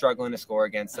really struggling to score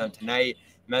against them. Tonight,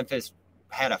 Memphis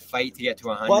had a fight to get to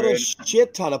 100. But a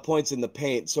shit ton of points in the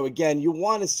paint. So, again, you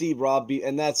want to see Rob be –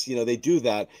 and that's, they do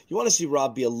that. You want to see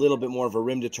Rob be a little bit more of a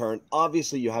rim deterrent.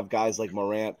 Obviously, you have guys like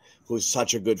Morant, who's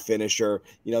such a good finisher.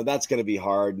 That's going to be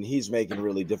hard, and he's making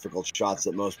really difficult shots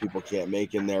that most people can't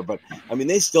make in there. But, I mean,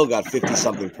 they still got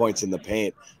 50-something points in the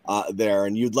paint there,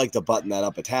 and you'd like to button that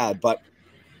up a tad. But,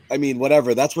 I mean,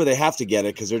 whatever. That's where they have to get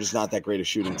it because they're just not that great a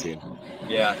shooting team.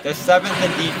 Yeah, they're 7th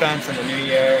in defense in the new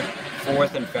year,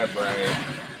 4th in February,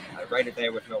 right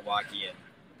there with Milwaukee. And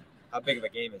how big of a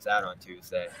game is that on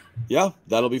Tuesday? Yeah,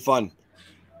 that'll be fun.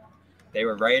 They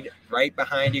were right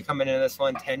behind you coming into this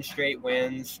one, 10 straight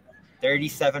wins,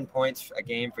 37 points a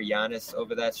game for Giannis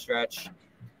over that stretch.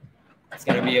 It's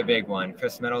going to be a big one.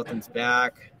 Chris Middleton's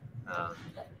back.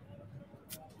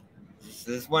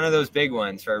 This is one of those big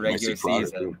ones for a regular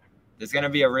season. There's going to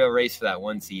be a real race for that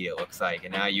 1 seed, it looks like,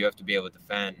 and now you have to be able to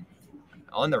defend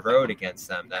on the road against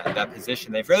them, that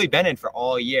position they've really been in for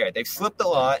all year. They've slipped a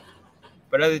lot,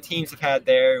 but other teams have had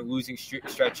their losing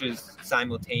stretches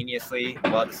simultaneously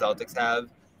while the Celtics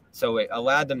have, so it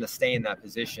allowed them to stay in that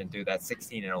position through that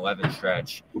 16-11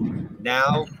 stretch.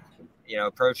 Now,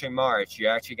 approaching March,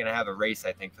 you're actually going to have a race,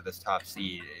 I think, for this top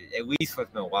seed, at least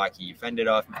with Milwaukee. You fended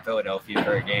off Philadelphia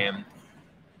for a game.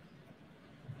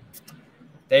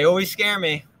 They always scare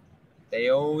me. They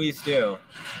always do.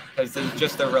 Because there's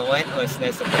just the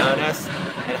relentlessness of Giannis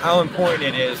and how important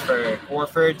it is for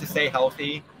Horford to stay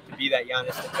healthy, to be that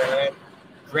Giannis deterrent,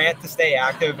 Grant to stay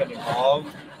active and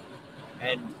involved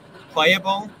and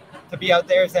playable, to be out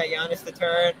there as that Giannis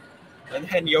deterrent. And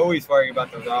then you always worry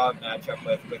about the Rob matchup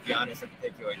with Giannis in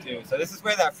particular, too. So this is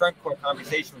where that front court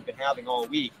conversation we've been having all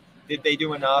week. Did they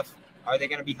do enough? Are they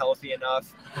going to be healthy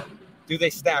enough? Do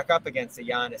they stack up against the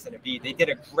Giannis and Embiid? They did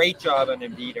a great job on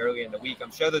Embiid earlier in the week.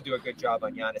 I'm sure they'll do a good job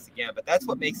on Giannis again, but that's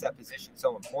what makes that position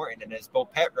so important. And as Bo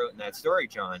Pett wrote in that story,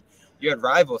 John, you had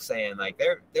rivals saying, like,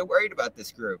 they're worried about this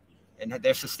group and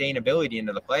their sustainability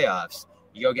into the playoffs.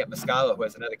 You go get Muscala, who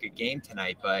has another good game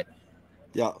tonight, but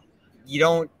you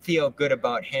don't feel good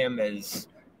about him as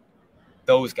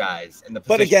those guys in the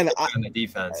position. But again, on the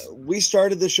defense. We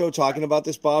started the show talking about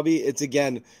this, Bobby. It's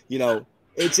again,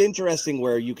 it's interesting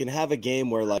where you can have a game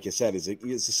where, like I said, it's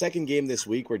the second game this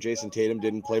week where Jason Tatum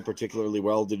didn't play particularly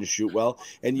well, didn't shoot well,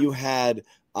 and you had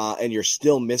and you're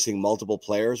still missing multiple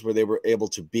players where they were able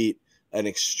to beat an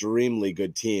extremely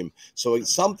good team. So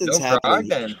something's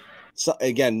happening. So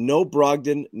again, no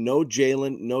Brogdon, no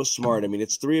Jalen, no Smart. I mean,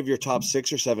 it's 3 of your top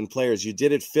 6 or 7 players. You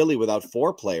did it Philly without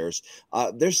 4 players.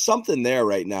 There's something there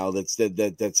right now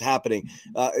that's happening.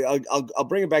 I'll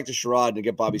bring it back to Sherrod and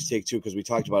get Bobby's take too, because we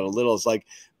talked about it a little. It's like,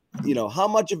 how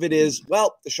much of it is,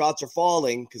 well, the shots are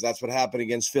falling because that's what happened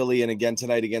against Philly and again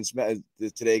today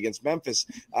against Memphis.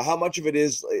 How much of it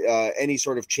is any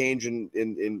sort of change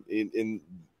in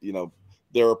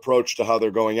their approach to how they're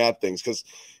going at things? Because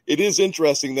it is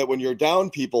interesting that when you're down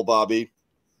people, Bobby,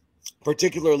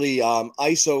 particularly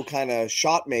ISO kind of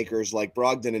shot makers like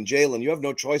Brogdon and Jalen, you have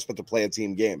no choice but to play a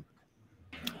team game.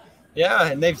 Yeah,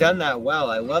 and they've done that well.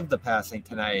 I love the passing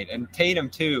tonight. And Tatum,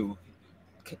 too,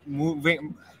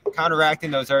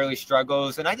 counteracting those early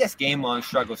struggles, and I guess game-long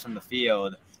struggles from the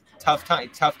field. Tough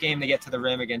game to get to the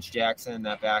rim against Jackson,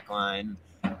 that back line.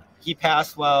 he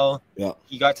passed well. Yeah.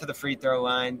 He got to the free throw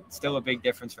line. Still a big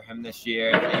difference for him this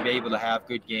year. He'll be able to have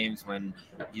good games when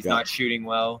he's not shooting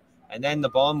well. And then the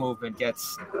ball movement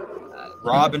gets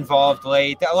Rob involved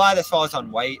late. A lot of this falls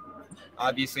on White,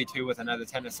 obviously, too, with another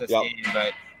 10-assist game.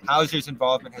 But Hauser's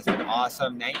involvement has been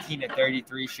awesome. 19 at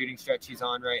 33 shooting stretch he's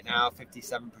on right now,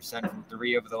 57% from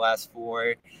 3 over the last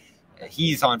 4.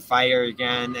 He's on fire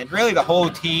again. And really the whole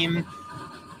team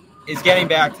is getting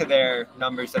back to their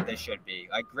numbers that they should be.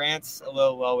 Like Grant's a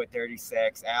little low at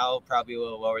 36. Al probably a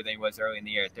little lower than he was early in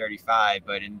the year at 35.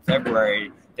 But in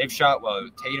February, they've shot well.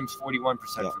 Tatum's 41%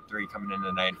 from 3 coming into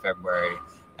the night in February.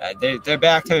 They're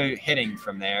back to hitting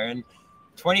from there. And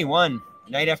 21,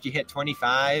 night after you hit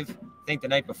 25, I think the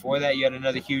night before that you had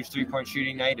another huge three-point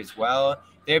shooting night as well.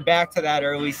 They're back to that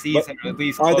early season, at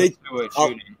least close to it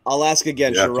shooting. I'll ask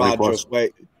again, Sherrod, just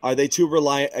wait. Are they too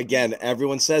reliant? Again,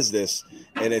 everyone says this,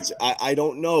 and I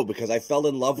don't know because I fell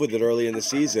in love with it early in the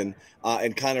season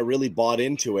and kind of really bought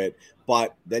into it.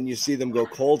 But then you see them go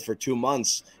cold for 2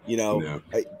 months.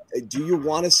 Do you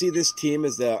want to see this team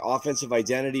as the offensive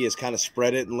identity is kind of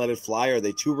spread it and let it fly? Are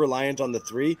they too reliant on the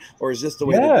 3, or is this the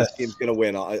way that this team's going to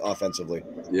win offensively?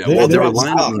 Yeah, well, they're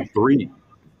relying on 3.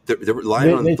 They're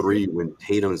relying on 3 when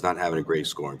Tatum's not having a great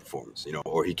scoring performance,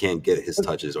 or he can't get his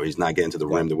touches, or he's not getting to the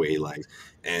rim the way he likes.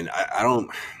 And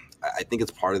I think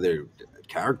it's part of their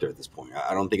character at this point.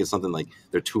 I don't think it's something like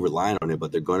they're too reliant on it,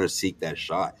 but they're going to seek that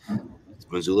shot.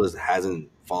 Mazzulla hasn't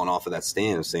fallen off of that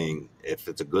stand of saying, if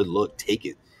it's a good look, take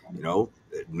it.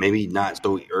 Maybe not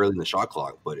so early in the shot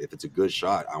clock, but if it's a good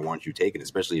shot, I want you taking it,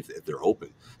 especially if they're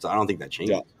open. So I don't think that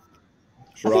changes.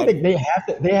 I think they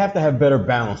have to have better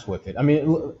balance with it. I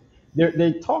mean,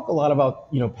 they talk a lot about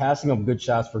passing up good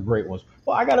shots for great ones.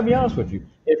 Well, I got to be honest with you.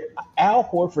 If Al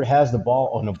Horford has the ball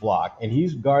on the block and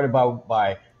he's guarded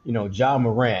by Ja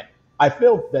Morant, I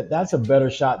feel that's a better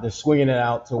shot than swinging it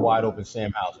out to wide open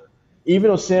Sam Hauser.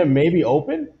 Even though Sam may be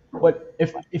open, but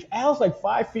if Al's like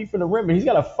 5 feet from the rim and he's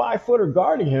got a 5-footer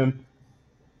guarding him,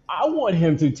 I want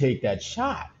him to take that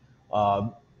shot.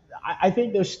 I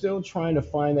think they're still trying to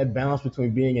find that balance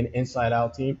between being an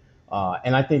inside-out team,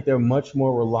 and I think they're much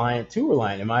more too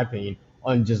reliant, in my opinion,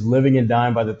 on just living and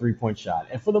dying by the three-point shot.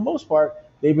 And for the most part,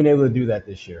 they've been able to do that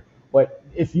this year. But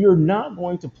if you're not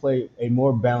going to play a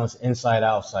more balanced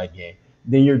inside-outside game,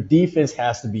 then your defense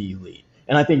has to be elite.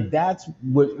 And I think that's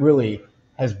what really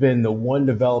has been the one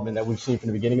development that we've seen from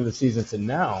the beginning of the season to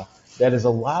now that has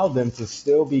allowed them to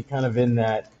still be kind of in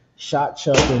that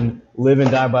shot-chucking, live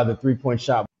and die by the three-point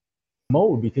shot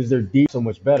mode because they're deep so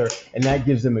much better, and that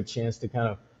gives them a chance to kind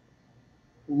of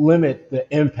limit the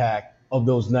impact of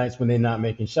those nights when they're not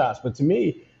making shots. But to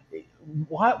me,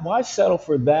 why settle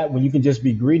for that when you can just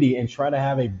be greedy and try to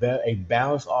have a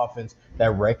balanced offense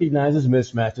that recognizes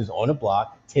mismatches on a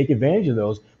block, take advantage of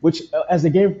those, which as the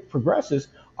game progresses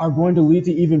are going to lead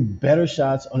to even better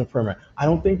shots on the perimeter. I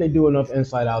don't think they do enough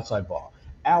inside-outside ball.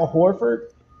 Al Horford,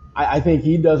 I think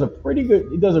he does a pretty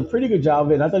good job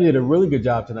of it. And I thought he did a really good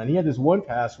job tonight. He had this one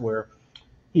pass where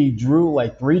he drew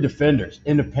like 3 defenders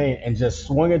in the paint and just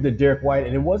swung it to Derek White.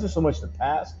 And it wasn't so much the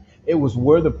pass; it was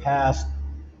where the pass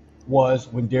was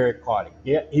when Derek caught it.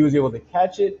 Yeah, he was able to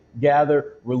catch it,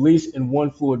 gather, release in one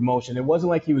fluid motion. It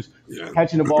wasn't like he was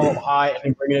catching the ball up high and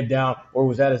then bringing it down or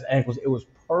was at his ankles. It was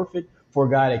perfect for a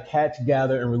guy to catch,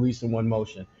 gather, and release in one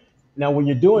motion. Now, when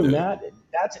you're doing that,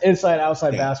 that's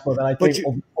inside-outside basketball that I think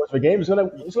over the course of a game is going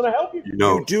to help you.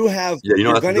 You do have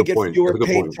you're going to get fewer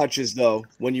paint touches, though,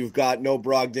 when you've got no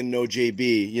Brogdon, no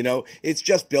JB. It's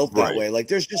just built that way. Like,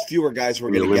 there's just fewer guys who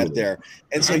are going to get there.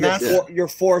 And so you're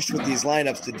forced with these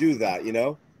lineups to do that,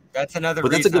 That's another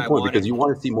But reason that's a good point because you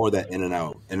want to see more of that in and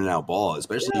out ball,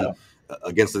 especially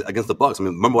against the Bucks. I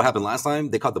mean, remember what happened last time?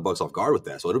 They caught the Bucks off guard with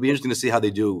that. So it'll be interesting to see how they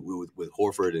do with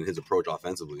Horford and his approach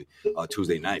offensively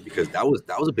Tuesday night because that was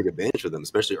a big advantage for them,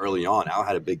 especially early on. Al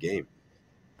had a big game.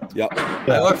 Yep.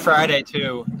 I look Friday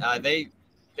too.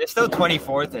 They're still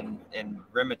 24th in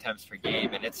rim attempts per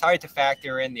game, and it's hard to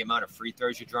factor in the amount of free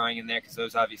throws you're drawing in there because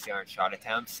those obviously aren't shot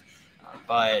attempts.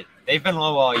 But they've been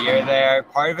low all year there.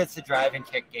 Part of it's the drive and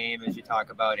kick game, as you talk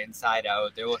about, inside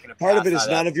out. They're looking to part of it is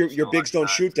none of your bigs don't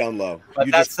shoot down low. But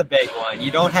that's the big one.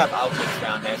 You don't have outlets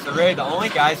down there. So really the only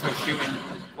guys who are shooting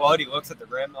quality looks at the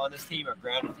rim on this team are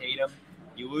Brown and Tatum.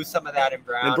 You lose some of that in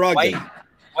Brown. And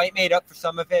White made up for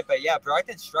some of it, but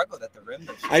Brogdon struggled at the rim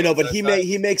this year. I know, but he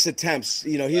makes attempts.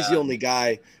 He's the only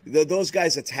guy. Those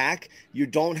guys attack. You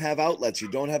don't have outlets. You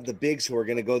don't have the bigs who are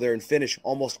going to go there and finish.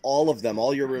 Almost all of them,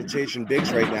 all your rotation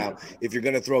bigs right now. If you're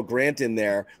going to throw Grant in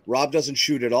there, Rob doesn't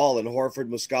shoot at all, and Horford,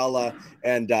 Muscala,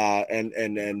 and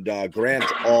Grant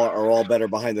are all better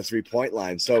behind the 3-point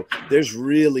line. So there's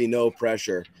really no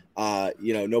pressure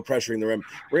no pressuring the rim.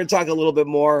 We're going to talk a little bit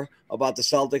more about the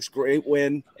Celtics. Great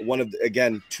win. One of,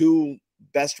 again, two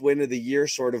best win of the year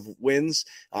sort of wins,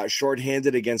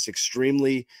 shorthanded against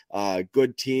extremely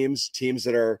good teams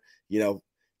that are,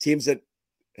 teams that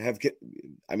have,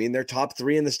 they're top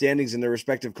three in the standings in their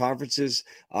respective conferences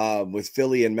with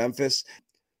Philly and Memphis.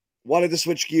 Wanted to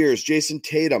switch gears. Jason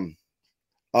Tatum.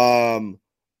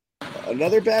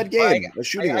 Another bad game,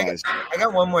 shooting wise. I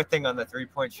got one more thing on the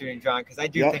 3-point shooting, John, because I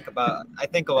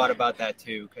think a lot about that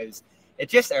too, because it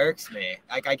just irks me.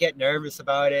 Like, I get nervous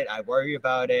about it. I worry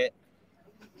about it.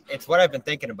 It's what I've been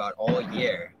thinking about all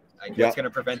year. Like, what's going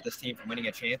to prevent this team from winning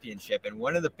a championship? And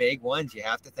one of the big ones you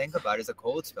have to think about is a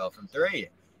cold spell from three.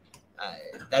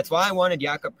 That's why I wanted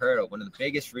Jakob Poeltl. One of the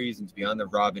biggest reasons beyond the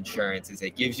Rob insurance is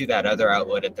it gives you that other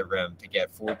outlet at the rim to get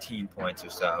 14 points or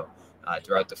so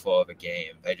throughout the flow of a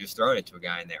game by just throwing it to a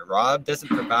guy in there. Rob doesn't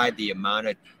provide the amount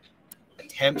of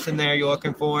attempts in there you're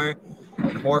looking for,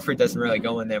 and Horford doesn't really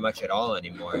go in there much at all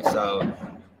anymore. So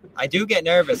I do get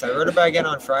nervous. I wrote about it again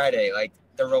on Friday. Like,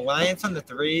 the reliance on the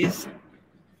threes,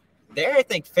 they're, I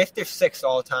think, 5th or 6th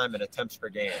all time in attempts per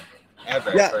game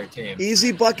ever for a team.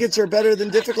 Easy buckets are better than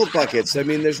difficult buckets.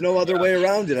 There's no other way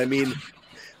around it.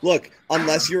 Look,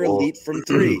 unless you're elite from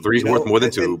three. Three's worth more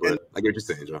than two, but I get what you're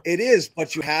saying, John. It is,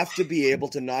 but you have to be able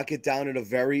to knock it down at a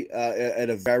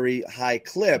very high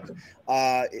clip.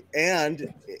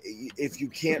 And if you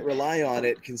can't rely on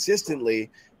it consistently,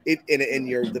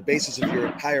 the basis of your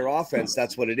entire offense,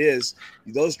 that's what it is.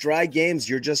 Those dry games,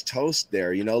 you're just toast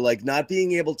there. Like not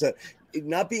being able to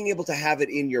have it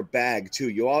in your bag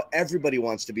too. Everybody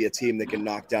wants to be a team that can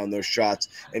knock down those shots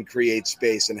and create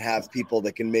space and have people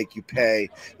that can make you pay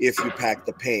if you pack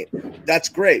the paint. That's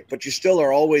great, but you still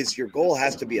are always, your goal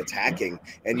has to be attacking,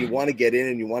 and you want to get in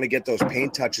and you want to get those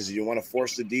paint touches and you want to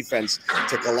force the defense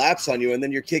to collapse on you, and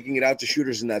then you're kicking it out to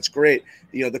shooters, and that's great.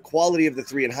 The quality of the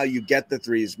three and how you get the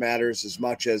threes matters as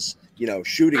much as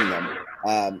shooting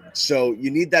them. So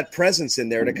you need that presence in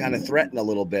there to kind of threaten a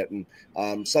little bit. And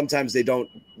sometimes they don't,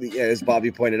 as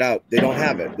Bobby pointed out, they don't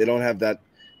have it. They don't have that,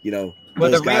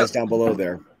 those guys down below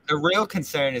there. The real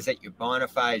concern is that your bona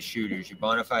fide shooters, your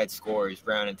bona fide scorers,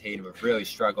 Brown and Tatum, have really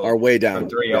struggled. Are way down from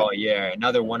three all year.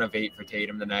 Another 1 of 8 for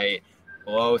Tatum tonight,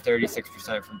 below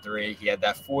 36% from three. He had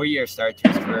that 4-year start to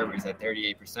his career where he's at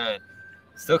 38%.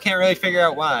 Still can't really figure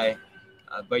out why.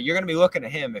 But you're going to be looking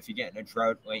at him if you get in a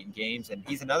drought late in games. And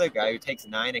he's another guy who takes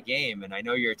 9 a game. And I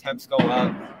know your attempts go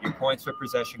up, your points per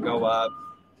possession go up.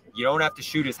 You don't have to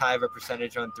shoot as high of a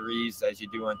percentage on threes as you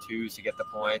do on twos to get the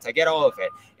points. I get all of it.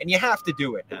 And you have to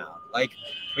do it now. Like,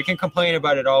 we can complain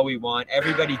about it all we want.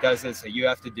 Everybody does it, so you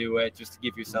have to do it just to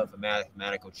give yourself a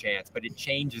mathematical chance. But it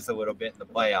changes a little bit in the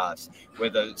playoffs where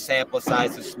the sample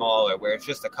size is smaller, where it's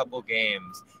just a couple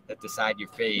games that decide your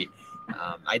fate.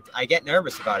 I get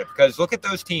nervous about it because look at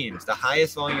those teams, the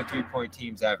highest volume 3-point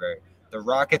teams ever. The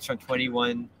Rockets from 20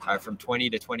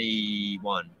 to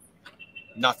 21,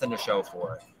 nothing to show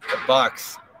for it. The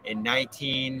Bucks in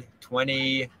 19,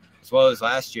 20, as well as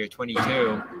last year,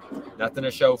 22, nothing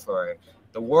to show for it.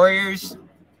 The Warriors,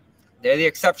 they're the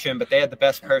exception, but they had the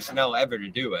best personnel ever to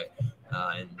do it.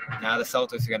 And now the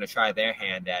Celtics are going to try their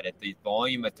hand at it. The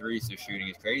volume of threes they're shooting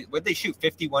is crazy. Would they shoot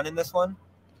 51 in this one?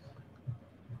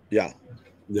 Yeah.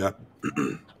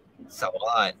 It's a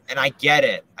lot. And I get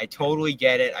it. I totally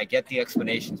get it. I get the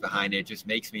explanations behind it. It just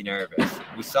makes me nervous.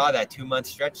 We saw that 2-month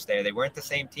stretch there. They weren't the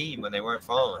same team when they weren't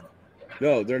falling.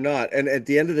 No, they're not. And at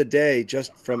the end of the day,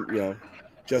 just from a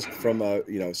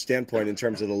standpoint in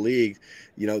terms of the league,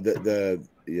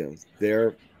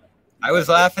 they're. I was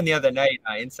laughing the other night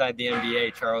inside the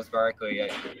NBA. Charles Barkley,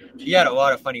 he had a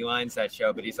lot of funny lines that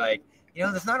show, but he's like,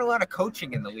 there's not a lot of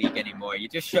coaching in the league anymore. You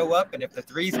just show up, and if the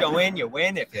threes go in, you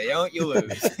win. If they don't, you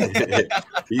lose.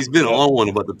 He's been on one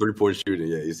about the 3-point shooting.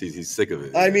 Yeah, he's sick of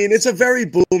it. It's a very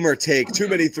boomer take. Too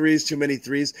many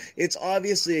threes. It's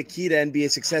obviously a key to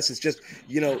NBA success. It's just,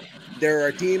 there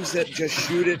are teams that just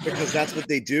shoot it because that's what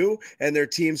they do, and there are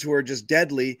teams who are just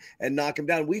deadly and knock them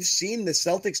down. We've seen the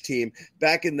Celtics team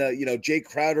back in the, Jay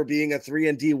Crowder being a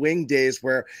 3-and-D wing days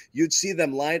where you'd see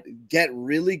them get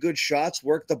really good shots,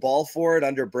 work the ball for it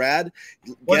under Brad.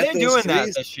 Well, they're doing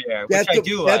that this year, which I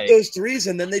do like. Get those threes,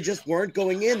 and then they just weren't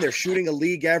going in. They're shooting a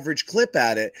league average clip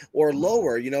at it or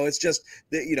lower. It's just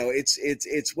that,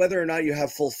 it's whether or not you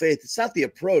have full faith. It's not the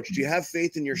approach. Do you have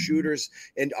faith in your shooters,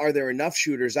 and are there enough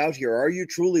shooters out here? Are you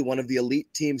truly one of the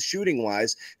elite teams shooting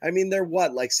wise? They're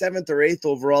like 7th or 8th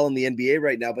overall in the NBA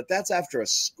right now, but that's after a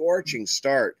scorching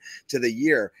start to the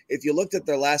year. If you looked at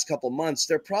their last couple months,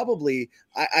 they're probably,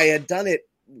 I had done it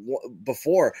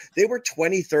before. They were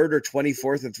 23rd or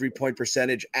 24th in 3-point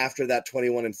percentage after that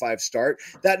 21-5 start.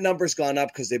 That number's gone up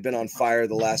because they've been on fire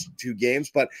the last 2 games,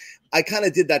 but I kind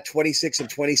of did that 26 and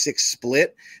 26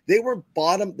 split. They were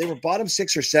bottom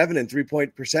 6 or 7 in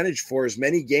 3-point percentage for as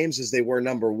many games as they were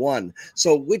number 1.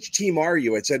 So which team are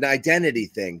you? It's an identity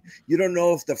thing. You don't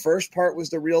know if the first part was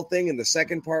the real thing and the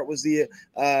second part was the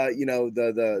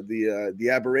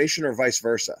aberration, or vice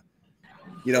versa.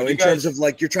 In terms of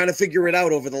like you're trying to figure it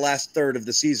out over the last third of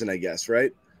the season, I guess,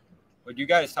 right? Would you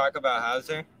guys talk about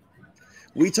Hauser?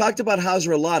 We talked about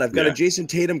Hauser a lot. I've got a Jason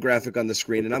Tatum graphic on the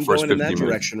screen, and I'm going in that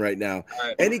direction right now.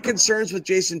 Right. Any concerns with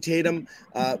Jason Tatum?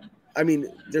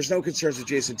 There's no concerns with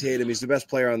Jason Tatum. He's the best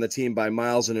player on the team by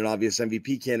miles and an obvious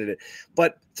MVP candidate.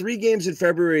 But 3 games in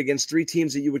February against 3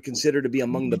 teams that you would consider to be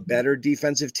among the better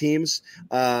defensive teams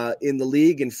in the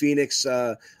league, in Phoenix,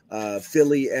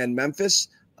 Philly, and Memphis.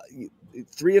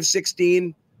 3 of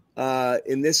 16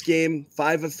 in this game,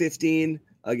 5 of 15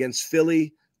 against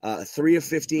Philly, 3 of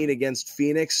 15 against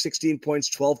Phoenix, 16 points,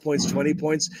 12 points, 20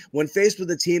 points. When faced with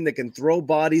a team that can throw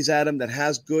bodies at him, that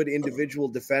has good individual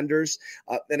defenders,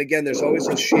 and again, there's always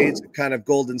those shades of kind of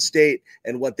Golden State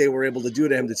and what they were able to do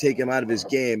to him to take him out of his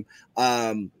game.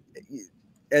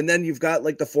 And then you've got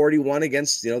like the 41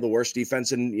 against, the worst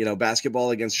defense in,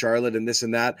 basketball against Charlotte and this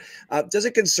and that. Does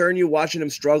it concern you watching him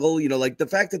struggle? Like the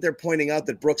fact that they're pointing out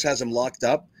that Brooks has him locked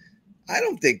up. I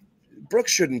don't think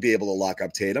Brooks shouldn't be able to lock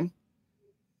up Tatum.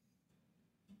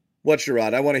 What's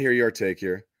Sherrod? I want to hear your take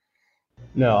here.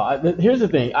 No, here's the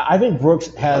thing. I think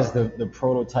Brooks has the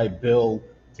prototype build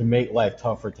to make life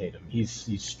tough for Tatum. He's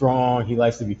strong. He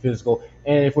likes to be physical.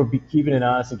 And if we're keeping it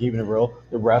honest and keeping it real,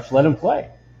 the refs let him play.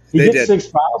 He gets 6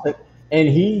 fouls, and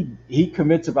he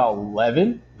commits about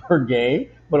 11 per game,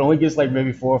 but only gets like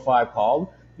maybe 4 or 5 called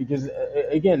because,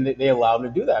 again, they allow him to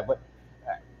do that. But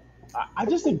I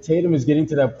just think Tatum is getting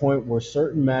to that point where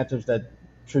certain matchups that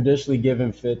traditionally give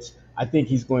him fits, I think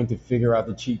he's going to figure out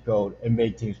the cheat code and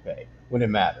make teams pay when it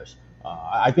matters.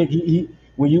 I think he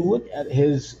when you look at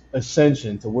his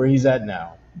ascension to where he's at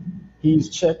now, he's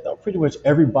checked out pretty much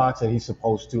every box that he's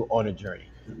supposed to on a journey.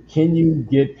 Can you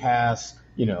get past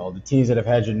the teams that have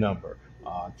had your number?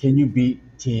 Can you beat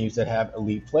teams that have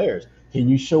elite players? Can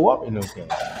you show up in those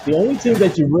games? The only team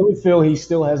that you really feel he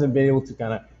still hasn't been able to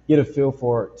kind of get a feel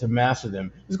for to master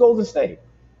them is Golden State.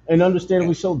 And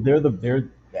understandably so,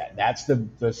 that's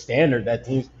the standard that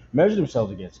teams measure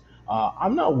themselves against.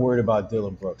 I'm not worried about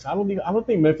Dylan Brooks. I don't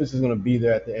think Memphis is going to be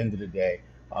there at the end of the day.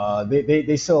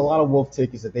 They sell a lot of wolf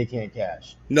tickets that they can't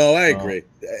cash. No, I agree.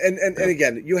 And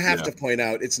again, you have to point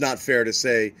out it's not fair to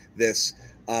say this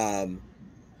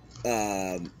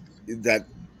that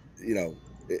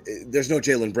there's no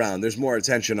Jaylen Brown. There's more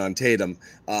attention on Tatum,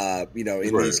 in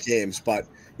these games. But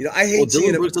I hate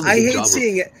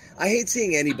seeing it. I hate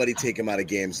seeing anybody take him out of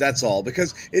games. That's all,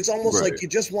 because it's almost like you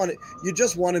just want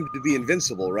him to be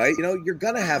invincible, right? You're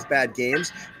gonna have bad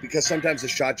games because sometimes the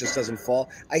shot just doesn't fall.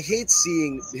 I hate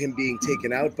seeing him being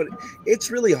taken out, but it's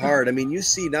really hard. I mean, you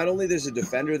see, not only there's a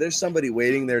defender, there's somebody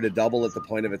waiting there to double at the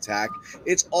point of attack.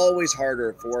 It's always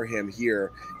harder for him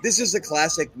here. This is the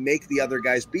classic make the other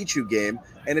guys beat you game,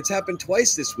 and it's happened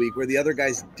twice this week where the other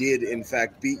guys did in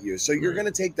fact beat you. So you're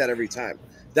gonna take that every time.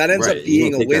 That ends up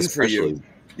being a win for you.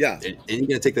 Yeah. And you're going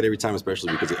to take that every time,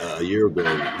 especially because a year ago,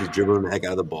 he's dribbling the heck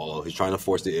out of the ball. He's trying to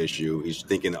force the issue. He's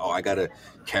thinking, I got to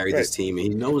carry this team. And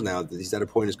he knows now that he's at a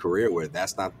point in his career where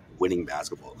that's not winning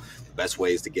basketball. The best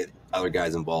way is to get other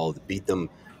guys involved, beat them,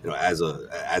 as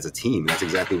a team. That's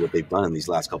exactly what they've done in these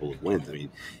last couple of wins. I mean,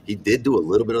 he did do a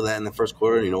little bit of that in the first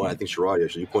quarter. And you know what? I think Sherrod,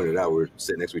 actually, you pointed it out. We were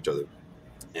sitting next to each other.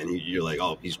 And you're like,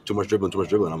 he's too much dribbling.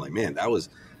 I'm like, man,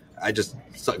 I just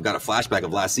got a flashback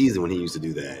of last season when he used to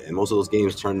do that. And most of those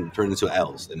games turned into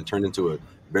L's, and it turned into a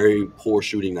very poor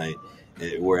shooting night.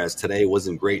 Whereas today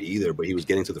wasn't great either, but he was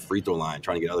getting to the free throw line,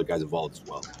 trying to get other guys involved as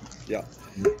well. Yeah.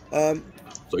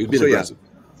 So he's being aggressive.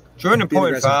 Jordan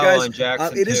point foul on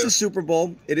Jackson. It is the Super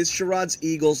Bowl. It is Sherrod's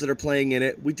Eagles that are playing in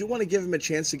it. We do want to give him a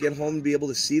chance to get home and be able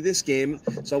to see this game.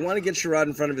 So I want to get Sherrod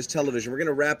in front of his television. We're going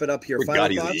to wrap it up here.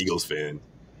 Forgot he's an Eagles fan.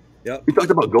 Yep. We talked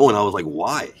about going. I was like,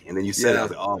 why? And then you said, I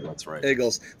was like, that's right.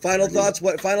 Eagles. Final thoughts.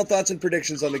 What final thoughts and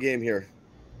predictions on the game here?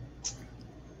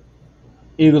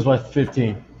 Eagles by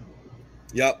 15.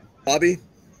 Yep. Bobby? Is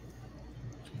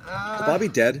Bobby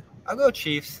dead? I'll go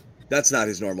Chiefs. That's not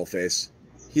his normal face.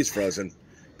 He's frozen.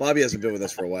 Bobby hasn't been with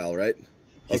us for a while, right?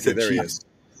 Okay, there Chiefs.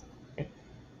 He is.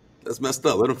 That's messed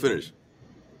up. Let him finish.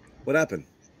 What happened?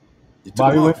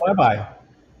 Bobby went bye-bye.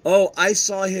 Oh, I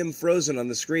saw him frozen on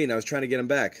the screen. I was trying to get him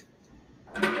back.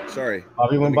 Sorry.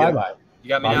 Bobby went bye-bye. You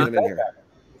got me Bobby now? in here.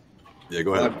 Yeah,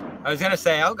 go ahead. I was gonna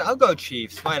say I'll go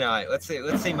Chiefs. Why not? Let's see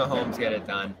Mahomes get it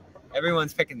done.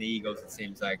 Everyone's picking the Eagles. It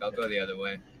seems like I'll go the other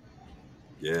way.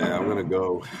 Yeah, I'm gonna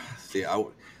go. See, I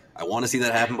want to see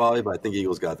that happen, Bobby, but I think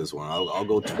Eagles got this one. I'll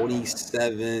go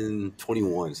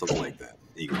 27-21, something like that.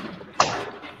 Eagles.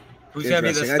 Who's gonna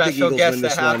be the special guest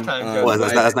at halftime? Well,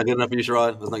 that's not good enough for you,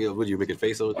 Sherrod. That's not good. Would you make it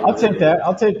face? I'll take that.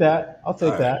 I'll take that.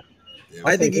 Yeah,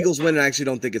 I think Eagles win, and I actually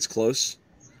don't think it's close.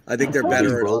 I think they're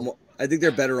better at almost. I think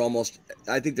they're better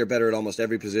at almost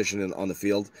every position on the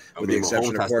field, with the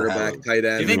exception of quarterback, tight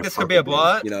end. Do you think this could be a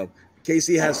blowout?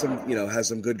 KC has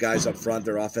some good guys up front.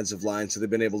 Their offensive line, so they've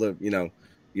been able to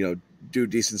do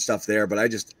decent stuff there. But I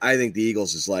think the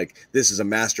Eagles is this is a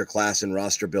master class in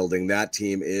roster building. That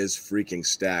team is freaking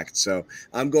stacked. So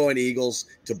I'm going Eagles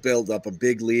to build up a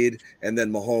big lead, and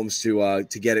then Mahomes to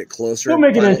get it closer. We'll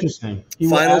make it interesting.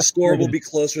 Final score will be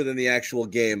closer than the actual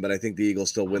game, but I think the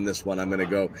Eagles still win this one. I'm going to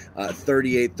go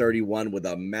 38-31 with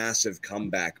a massive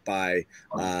comeback by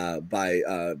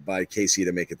KC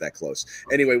to make it that close.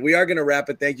 Anyway, we are going to wrap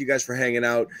it. Thank you guys for hanging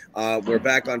out. We're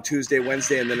back on Tuesday,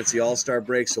 Wednesday, and then it's the All-Star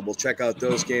break, so we'll check out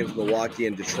those games, Milwaukee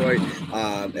and Detroit.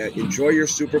 Enjoy your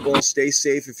Super Bowl. Stay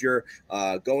safe if you're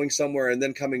going somewhere and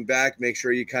then coming back. Make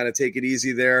sure you kind of take it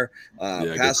easy there.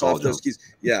 Pass off those keys.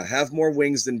 Yeah, have more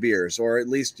wings than beers, or at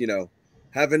least,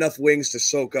 have enough wings to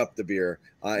soak up the beer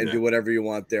and do whatever you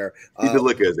want there. Keep it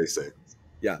liquor, as they say.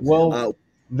 Yeah. Well,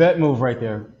 vet move right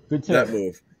there. Good tip. Vet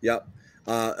move. Yep.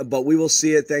 But we will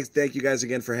see it. Thank you guys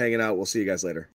again for hanging out. We'll see you guys later.